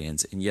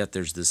Assyrians, and yet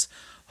there's this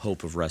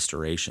hope of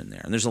restoration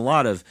there. And there's a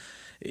lot of,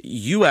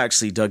 you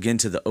actually dug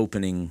into the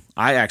opening.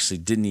 I actually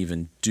didn't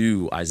even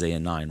do Isaiah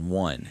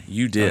 9:1.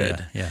 You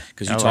did,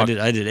 because I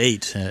did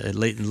 8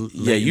 late.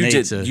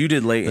 You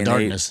did late in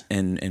darkness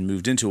 8 and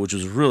moved into it, which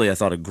was really, I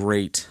thought, a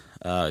great.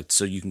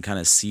 So you can kind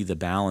of see the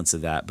balance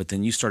of that. But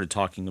then you started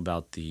talking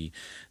about the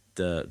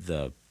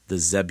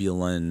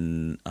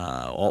Zebulun,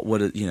 all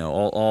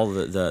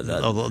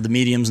the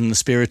mediums and the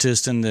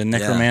spiritists and the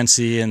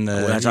necromancy and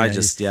the. I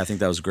think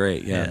that was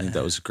great. I think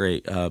that was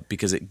great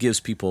because it gives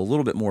people a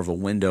little bit more of a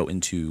window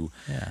into.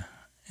 Yeah,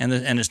 and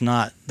that's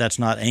not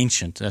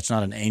ancient. That's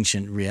not an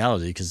ancient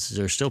reality, because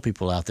there's still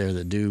people out there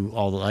that do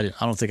all the.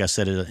 I don't think I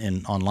said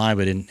it online,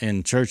 but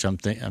in church,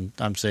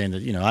 I'm saying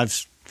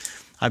that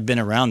I've been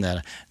around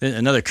that.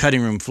 Another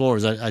cutting room floor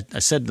is I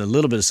said a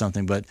little bit of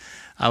something, but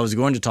I was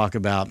going to talk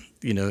about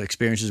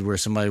experiences where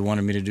somebody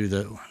wanted me to do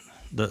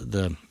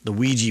the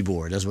Ouija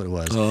board. That's what it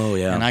was. Oh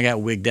yeah. And I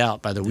got wigged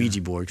out by the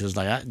Ouija board, because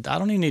I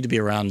don't even need to be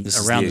around this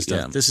stuff.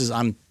 Yeah.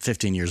 I'm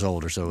 15 years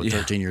old or so,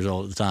 13 years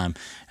old at the time,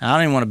 and I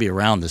don't even want to be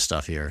around this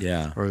stuff here.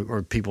 Yeah.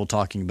 Or people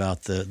talking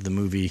about the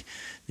movie,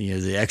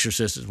 The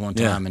Exorcist at one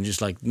time, and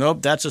just like,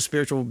 nope, that's a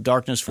spiritual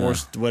darkness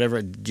force,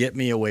 whatever. Get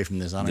me away from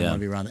this. I don't want to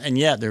be around that. And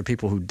yet there are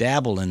people who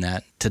dabble in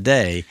that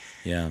today.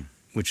 Yeah.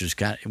 Which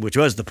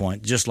was the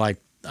point. Just like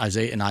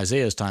in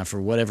Isaiah's time,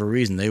 for whatever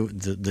reason,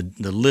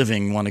 the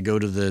living want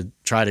to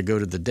try to go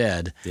to the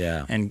dead.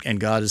 Yeah. And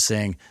God is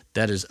saying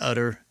that is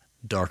utter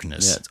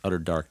darkness. Yeah, it's utter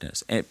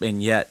darkness.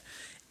 And yet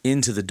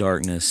into the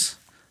darkness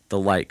the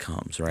light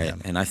comes, right? Yeah.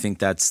 And I think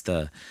that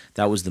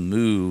was the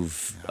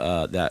move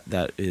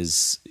that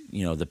is,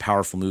 the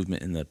powerful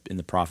movement in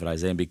the prophet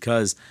Isaiah,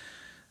 because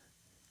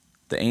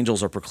the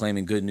angels are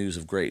proclaiming good news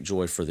of great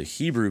joy for the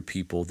Hebrew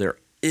people. There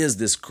is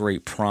this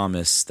great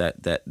promise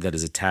that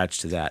is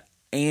attached to that,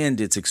 and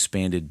it's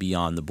expanded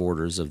beyond the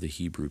borders of the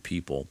Hebrew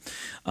people.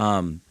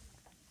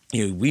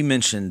 We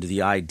mentioned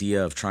the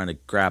idea of trying to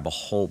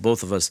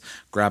both of us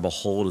grab a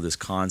hold of this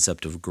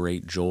concept of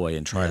great joy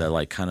and try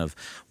to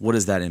what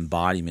is that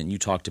embodiment? You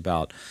talked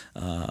about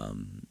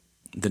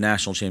the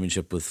national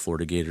championship with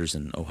Florida Gators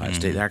and Ohio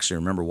State. I actually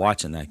remember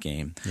watching that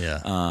game.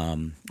 Yeah.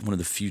 One of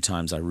the few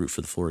times I root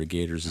for the Florida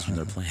Gators is when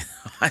they're playing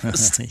Ohio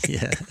State.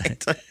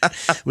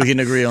 We can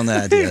agree on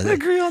that. We can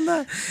agree on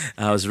that.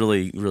 I was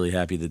really, really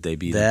happy that they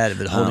beat that.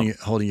 But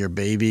holding your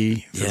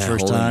baby for the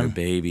first time. Holding your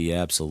baby,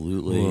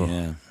 absolutely.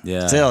 Whoa.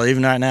 Yeah. Still,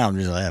 even right now, I'm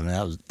just like,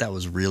 man, that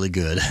was really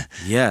good.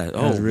 Yeah.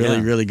 That was really,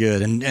 really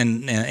good. And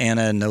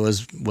Anna and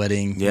Noah's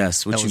wedding.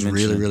 Yes, which was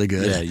really, really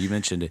good. Yeah, you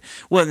mentioned it.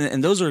 Well,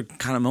 and those are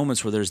kind of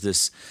moments where there's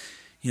this.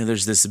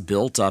 There's this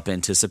built-up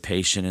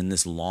anticipation and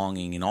this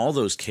longing in all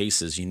those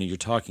cases. You're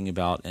talking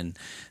about, and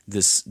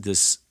this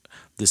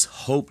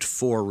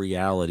hoped-for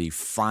reality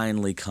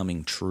finally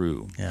coming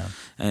true. Yeah.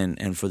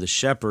 And for the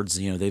shepherds,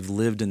 they've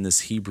lived in this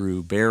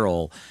Hebrew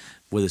barrel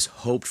with this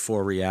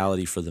hoped-for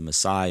reality for the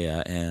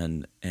Messiah,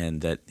 and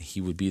that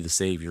he would be the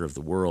Savior of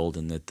the world,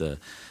 and that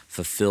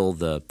fulfill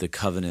the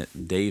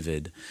covenant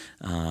David.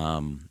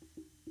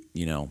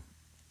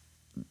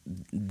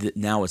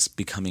 Now it's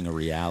becoming a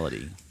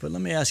reality. But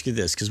let me ask you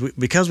this,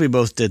 because we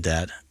both did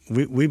that.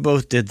 We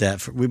both did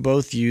that. We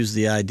both used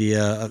the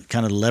idea of,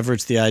 kind of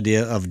leveraged the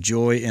idea of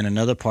joy in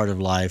another part of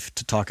life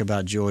to talk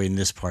about joy in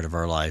this part of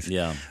our life.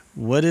 Yeah.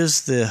 What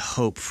is the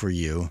hope for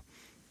you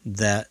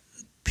that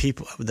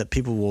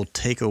people will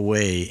take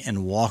away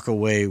and walk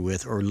away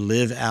with or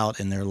live out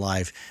in their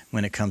life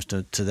when it comes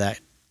to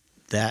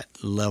that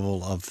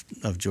level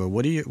of joy?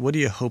 What are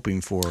you hoping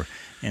for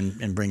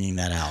in bringing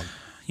that out?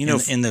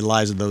 In the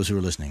lives of those who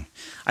are listening,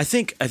 I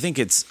think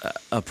it's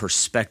a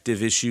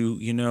perspective issue.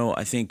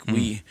 I think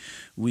we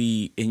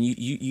and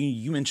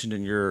you mentioned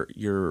in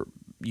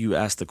you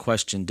asked the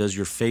question, does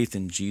your faith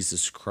in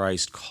Jesus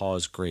Christ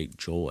cause great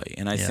joy?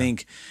 And I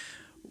think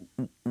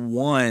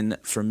one,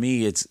 for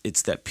me,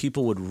 it's that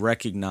people would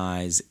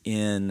recognize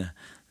in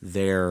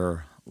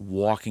their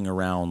walking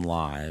around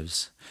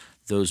lives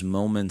those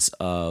moments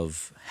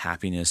of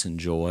happiness and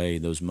joy,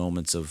 those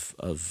moments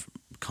of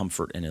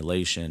comfort and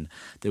elation.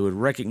 They would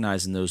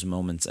recognize in those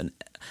moments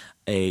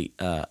a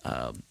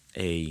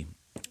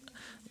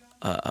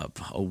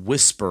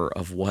whisper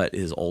of what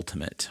is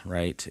ultimate,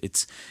 right?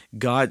 It's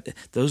God.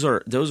 Those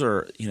are.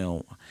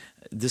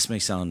 This may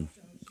sound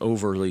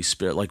overly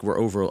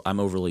I'm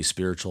overly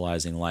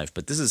spiritualizing life,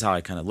 but this is how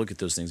I kind of look at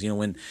those things.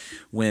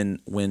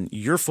 When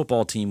your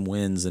football team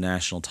wins the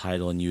national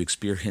title and you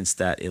experience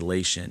that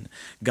elation,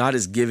 God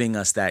is giving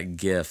us that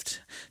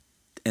gift.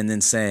 And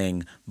then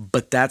saying,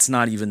 but that's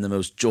not even the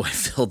most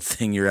joy-filled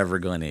thing you're ever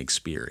going to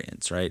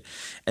experience, right?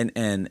 And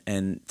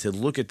to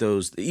look at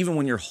those, even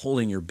when you're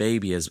holding your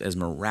baby, as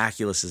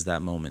miraculous as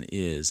that moment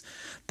is,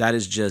 that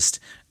is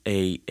just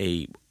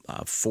a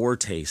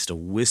foretaste, a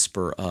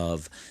whisper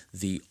of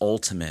the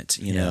ultimate,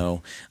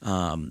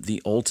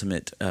 the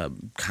ultimate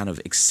kind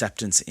of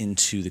acceptance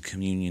into the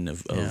communion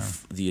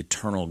of the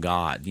eternal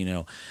God,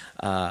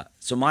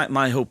 So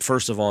my hope,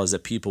 first of all, is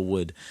that people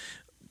would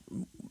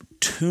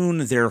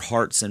tune their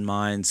hearts and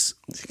minds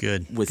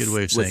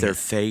with their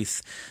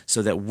faith,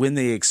 so that when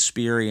they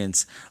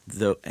experience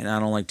and I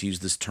don't like to use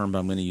this term, but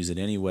I'm going to use it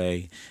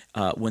anyway,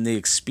 when they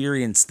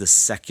experience the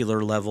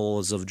secular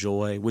levels of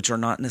joy, which are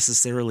not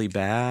necessarily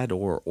bad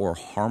or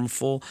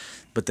harmful,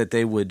 but that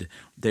they would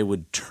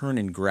turn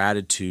in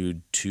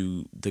gratitude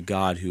to the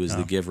God who is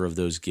the giver of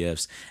those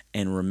gifts,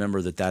 and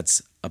remember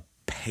that's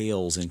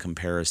pales in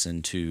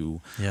comparison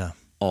to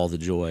all the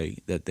joy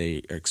that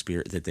they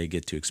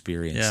get to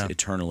experience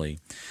eternally.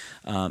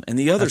 And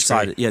the other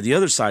side, the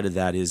other side of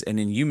that is, and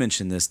then you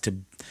mentioned this,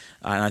 and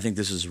I think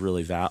this is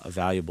really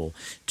valuable,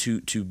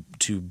 to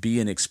be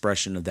an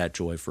expression of that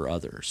joy for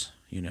others.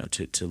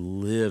 To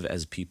live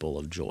as people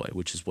of joy,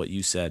 which is what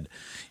you said.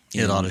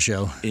 It ought to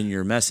show in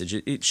your message.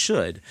 It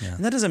should,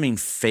 and that doesn't mean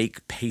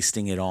fake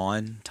pasting it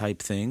on type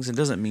things. It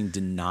doesn't mean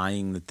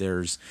denying that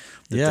there's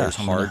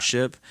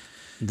hardship.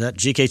 That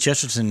G.K.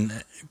 Chesterton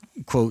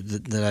quote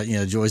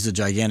that joy is the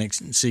gigantic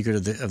secret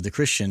of the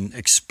Christian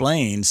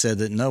said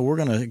that no, we're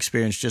going to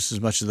experience just as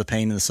much of the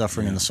pain and the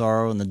suffering and the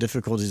sorrow and the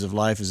difficulties of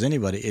life as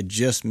anybody. It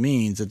just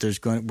means that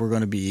we're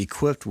going to be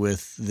equipped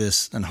with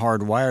this and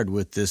hardwired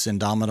with this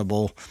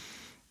indomitable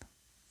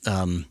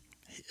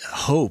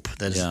hope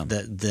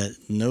that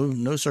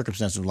no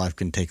circumstance of life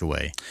can take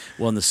away.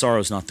 Well, and the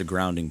sorrow is not the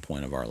grounding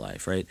point of our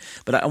life, right?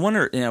 But I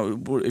wonder,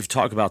 if you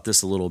talk about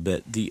this a little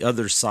bit, the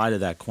other side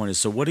of that coin is,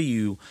 so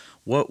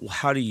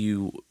how do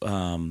you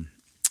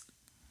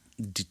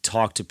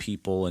talk to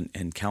people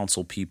and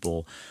counsel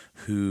people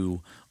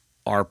who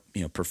are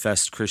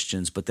professed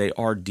Christians, but they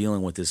are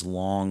dealing with this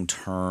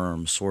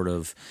long-term sort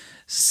of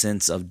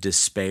sense of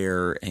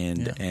despair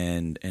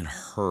and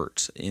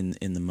hurt in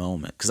the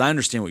moment. Because I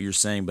understand what you're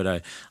saying,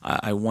 but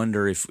I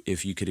wonder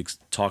if you could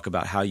talk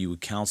about how you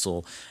would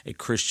counsel a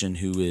Christian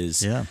who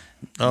is one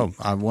of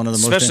the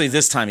especially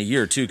this time of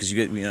year too, because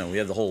we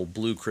have the whole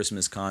blue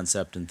Christmas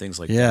concept and things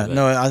like that. Yeah,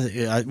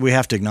 no, we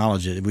have to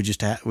acknowledge it.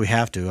 We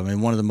have to. I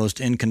mean, one of the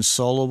most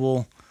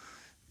inconsolable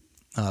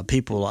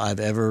people I've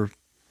ever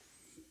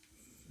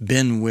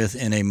been with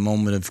in a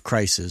moment of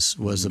crisis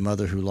was the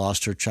mother who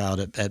lost her child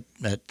at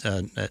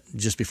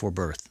just before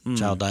birth.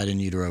 Child died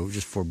in utero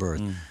just before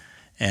birth,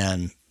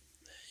 and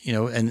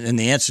and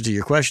the answer to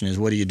your question is,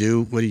 what do you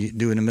do? What do you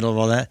do in the middle of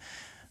all that?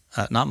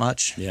 Not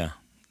much. Yeah.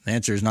 The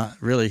answer is not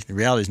really. The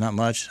reality is not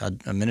much.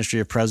 A ministry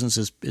of presence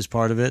is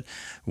part of it.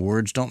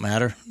 Words don't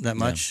matter that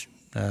much.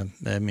 I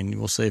mean,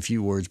 we'll say a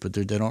few words, but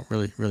they don't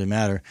really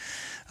matter.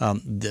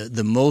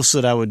 The most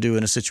that I would do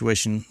in a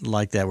situation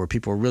like that, where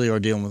people really are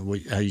dealing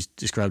with how you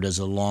described as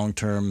a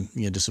long-term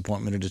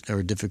disappointment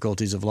or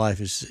difficulties of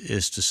life,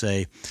 is to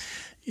say,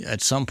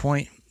 at some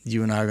point,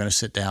 you and I are going to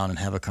sit down and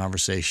have a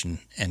conversation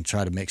and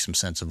try to make some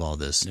sense of all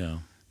this. Yeah.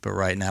 But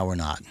right now, we're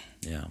not.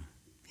 Yeah.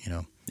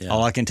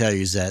 All I can tell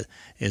you is that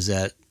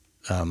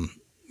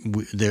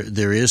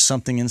there is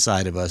something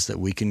inside of us that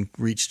we can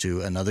reach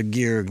to, another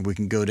gear we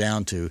can go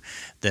down to,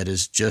 that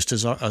is just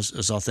as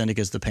authentic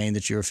as the pain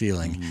that you're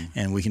feeling,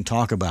 and we can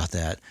talk about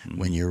that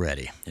when you're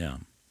ready. Yeah.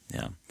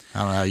 I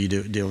don't know how you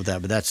deal with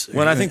that, but that's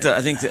well. I think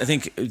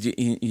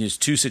there's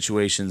two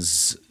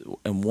situations,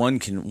 and one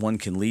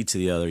can lead to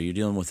the other. You're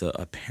dealing with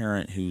a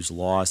parent who's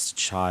lost a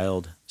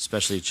child,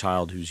 especially a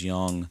child who's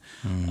young,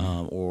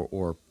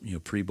 or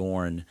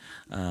preborn.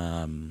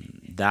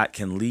 That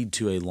can lead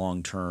to a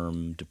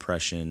long-term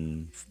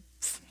depression,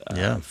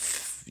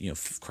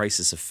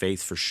 crisis of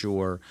faith for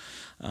sure.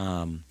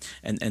 And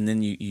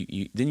then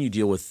you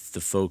deal with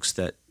the folks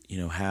that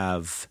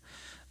have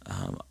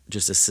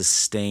just a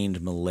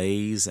sustained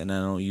malaise, and I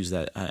don't use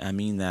that. I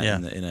mean that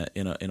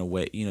in a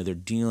way. They're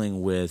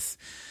dealing with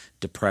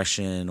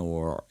depression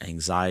or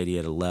anxiety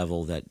at a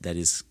level that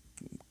is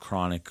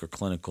chronic or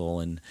clinical,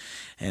 and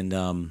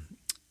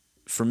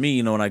for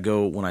me,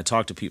 when I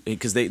talk to people,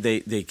 because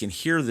they can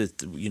hear that,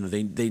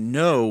 they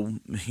know,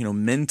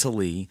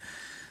 mentally,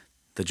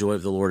 the joy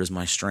of the Lord is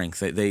my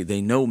strength.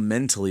 They know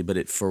mentally,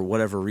 but for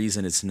whatever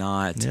reason, it's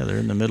not. Yeah, they're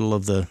in the middle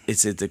of the.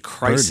 It's at the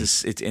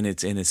crisis. It's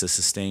a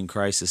sustained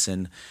crisis,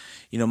 and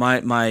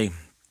my.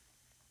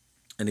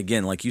 And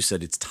again, like you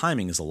said, it's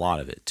timing is a lot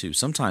of it too.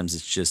 Sometimes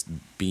it's just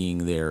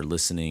being there,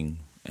 listening,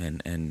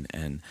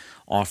 and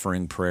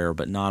offering prayer,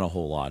 but not a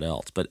whole lot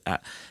else. But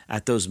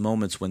at those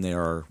moments when they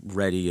are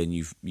ready,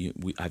 and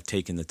I've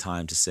taken the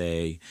time to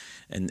say,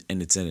 and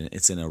it's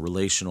in a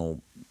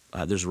relational.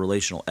 There's a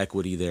relational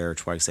equity there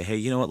to where I say, hey,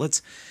 you know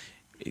what?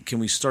 Can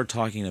we start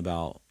talking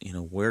about,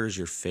 where does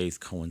your faith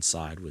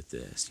coincide with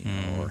this,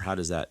 or how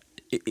does that?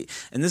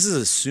 And this is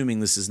assuming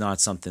this is not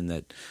something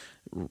that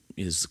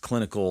is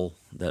clinical,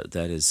 that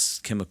is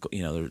chemical.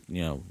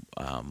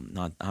 I'm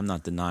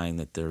not denying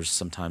that there's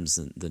sometimes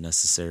the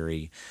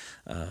necessary,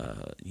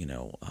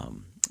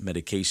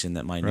 medication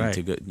that might need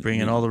to go.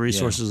 Bring in all the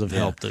resources of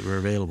help that were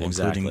available,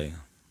 exactly.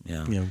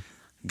 including,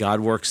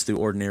 God works through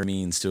ordinary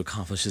means to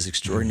accomplish His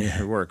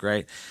extraordinary work,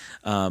 right?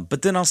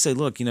 But then I'll say,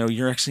 look,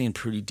 you're actually in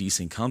pretty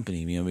decent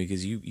company,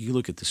 because you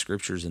look at the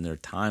scriptures, and there are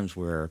times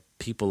where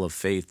people of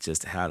faith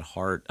just had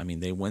heart. I mean,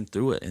 they went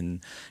through it,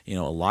 and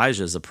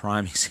Elijah is a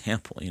prime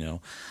example.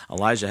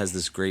 Elijah has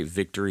this great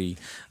victory,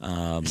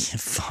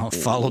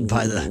 followed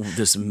by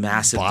this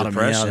massive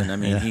depression. I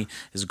mean,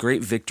 his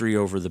great victory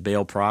over the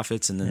Baal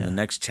prophets, and then the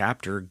next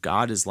chapter,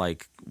 God is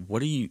like,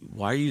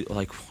 why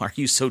are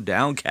you so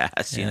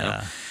downcast?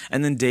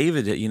 And then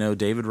David,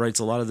 David writes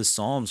a lot of the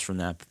Psalms from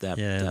that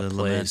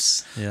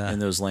place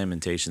and those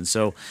lamentations.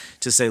 So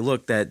to say,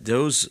 look, that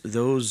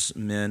those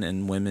men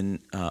and women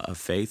of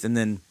faith, and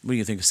then what do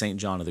you think of St.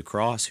 John of the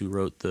Cross, who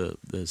wrote the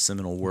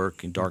seminal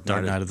work in Dark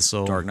Night of the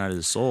Soul? Dark Night of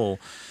the Soul.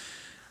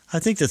 I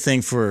think the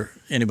thing for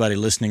anybody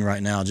listening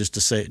right now, just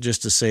to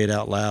say it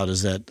out loud,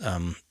 is that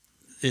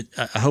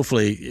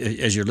hopefully,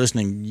 as you're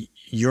listening,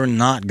 you're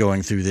not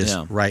going through this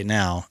right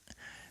now.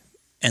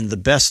 And the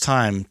best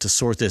time to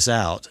sort this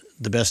out,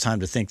 the best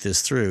time to think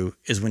this through,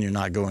 is when you're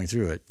not going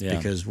through it. Yeah.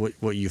 Because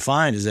what you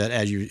find is that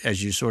as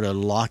you sort of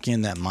lock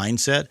in that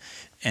mindset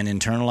and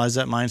internalize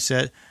that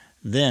mindset,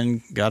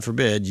 then, God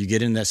forbid, you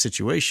get in that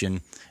situation,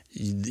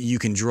 you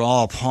can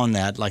draw upon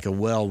that like a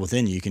well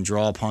within you. You can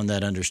draw upon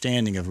that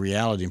understanding of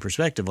reality and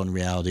perspective on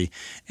reality,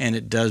 and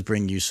it does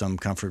bring you some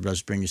comfort, it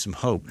does bring you some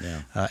hope,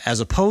 as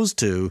opposed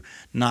to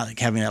not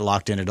having that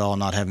locked in at all,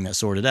 not having that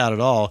sorted out at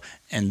all,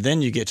 and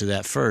then you get to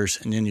that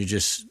first, and then you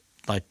just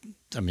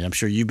I'm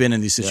sure you've been in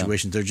these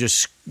situations. You're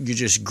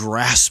just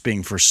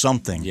grasping for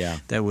something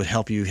that would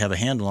help you have a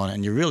handle on it,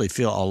 and you really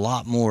feel a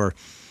lot more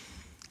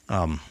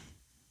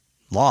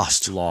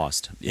lost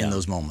in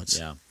those moments.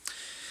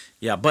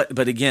 Yeah,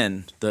 but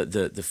again,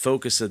 the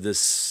focus of this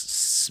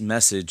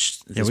message.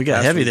 Yeah, we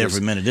got heavy there for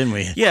a minute, didn't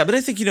we? Yeah, but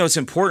I think, it's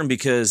important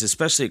because,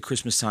 especially at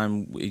Christmas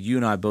time, you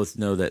and I both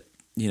know that,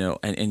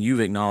 and you've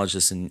acknowledged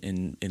this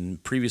in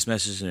previous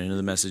messages and in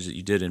the message that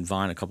you did in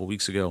Vine a couple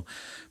weeks ago,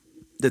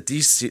 that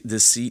this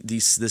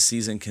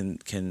season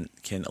can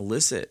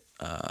elicit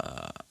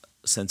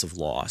sense of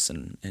loss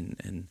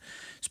and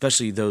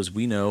especially those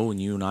we know,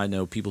 and you and I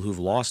know people who've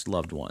lost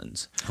loved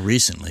ones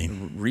recently,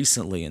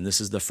 and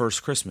this is the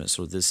first Christmas,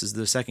 or this is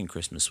the second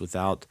Christmas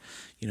without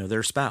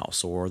their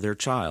spouse or their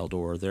child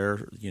or their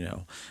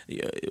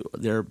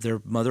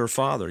mother or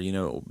father,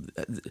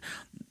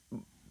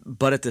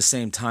 but at the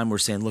same time we're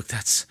saying, look,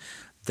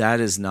 that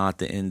is not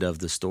the end of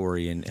the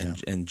story,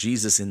 and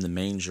Jesus in the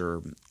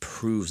manger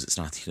proves it's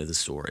not the end of the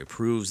story. It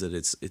proves that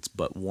it's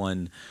but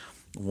one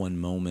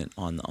moment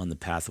on the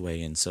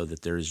pathway, and so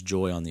that there's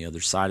joy on the other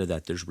side of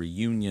that. There's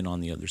reunion on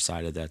the other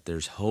side of that.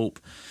 There's hope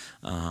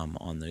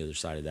on the other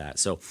side of that.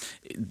 So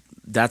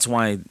that's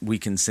why we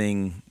can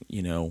sing,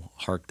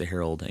 hark the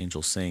herald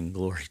angels sing,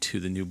 glory to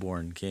the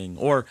newborn King,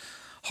 or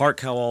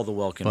hark how all the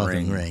welkin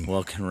ring.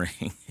 Welkin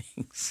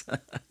rings.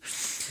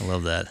 I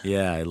love that.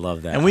 Yeah, I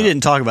love that. And we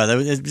didn't talk about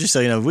that. Just so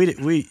you know,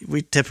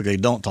 we typically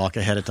don't talk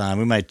ahead of time.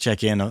 We might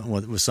check in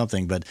with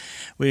something, but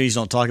we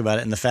usually don't talk about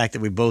it. And the fact that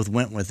we both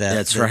went with that,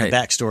 that's right,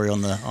 backstory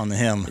on the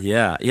hymn.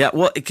 Yeah.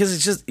 Well, because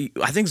it's just,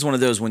 I think it's one of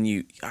those when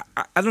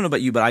I don't know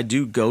about you, but I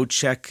do go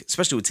check,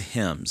 especially with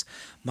hymns.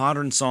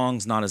 Modern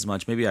songs, not as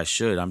much. Maybe I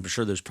should. I'm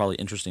sure there's probably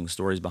interesting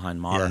stories behind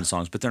modern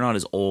songs, but they're not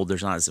as old.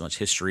 There's not as much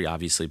history,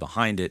 obviously,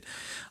 behind it.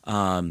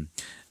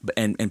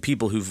 And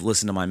people who've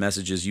listened to my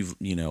messages,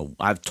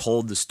 I've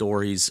told the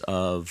stories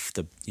of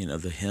the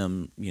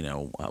hymn.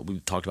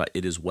 We've talked about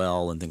 "It Is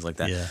Well" and things like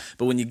that. Yeah.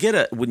 But when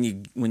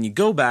you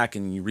go back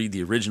and you read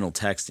the original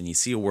text and you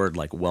see a word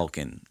like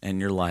 "welkin,"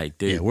 and you're like,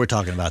 dude, yeah, we're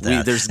talking about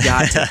that. That's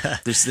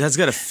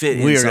got to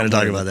fit. We are going to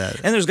talk about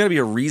that, and there's got to be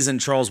a reason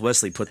Charles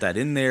Wesley put that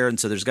in there, and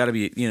so there's got to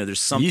be there's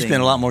something. You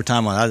spent a lot more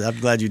time on it. I'm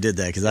glad you did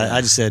that, because I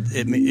just said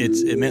it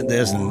meant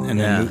this, and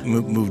then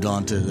moved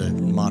on to the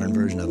modern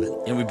version of it.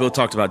 And we both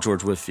talked about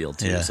George Whitefield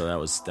too, so that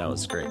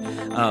was great.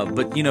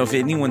 But if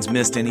anyone's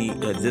missed any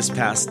this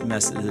past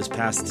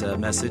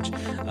message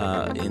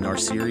in our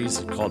series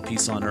called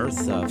Peace on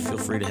Earth, feel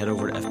free to head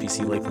over to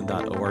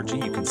fpclakeland.org.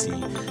 You can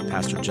see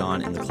Pastor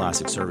John in the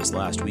classic service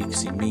last week. You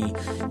see me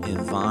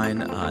in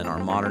Vine in our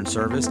modern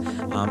service,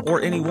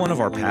 or any one of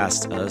our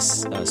past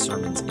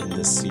sermons in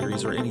this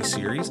series or any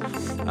series.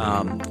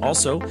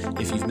 Also,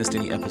 if you've missed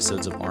any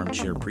episodes of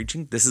Armchair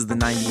Preaching, this is the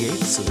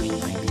 98th, so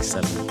there's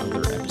 97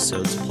 other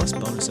episodes plus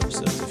bonus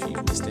episodes. If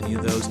you've missed any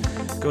of those,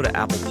 go to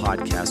Apple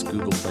Podcasts,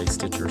 Google Play,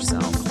 Stitcher,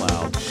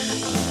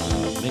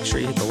 SoundCloud. Make sure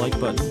you hit the like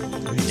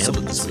button.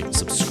 This week.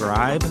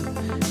 Subscribe,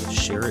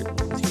 share it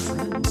with your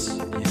friends,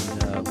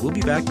 and we'll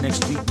be back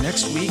next week.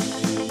 Next week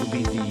will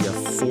be the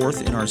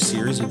fourth in our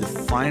series, or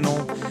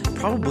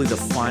probably the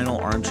final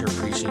Armchair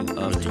Preaching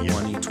of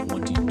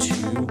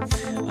 2022.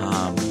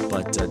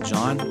 But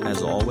John,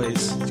 as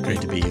always, it's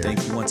great to be here.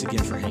 Thank you once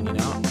again for hanging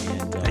out,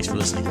 and thanks for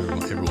listening,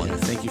 everyone.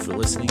 Thank you for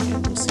listening,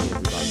 and we'll see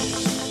everybody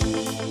next week.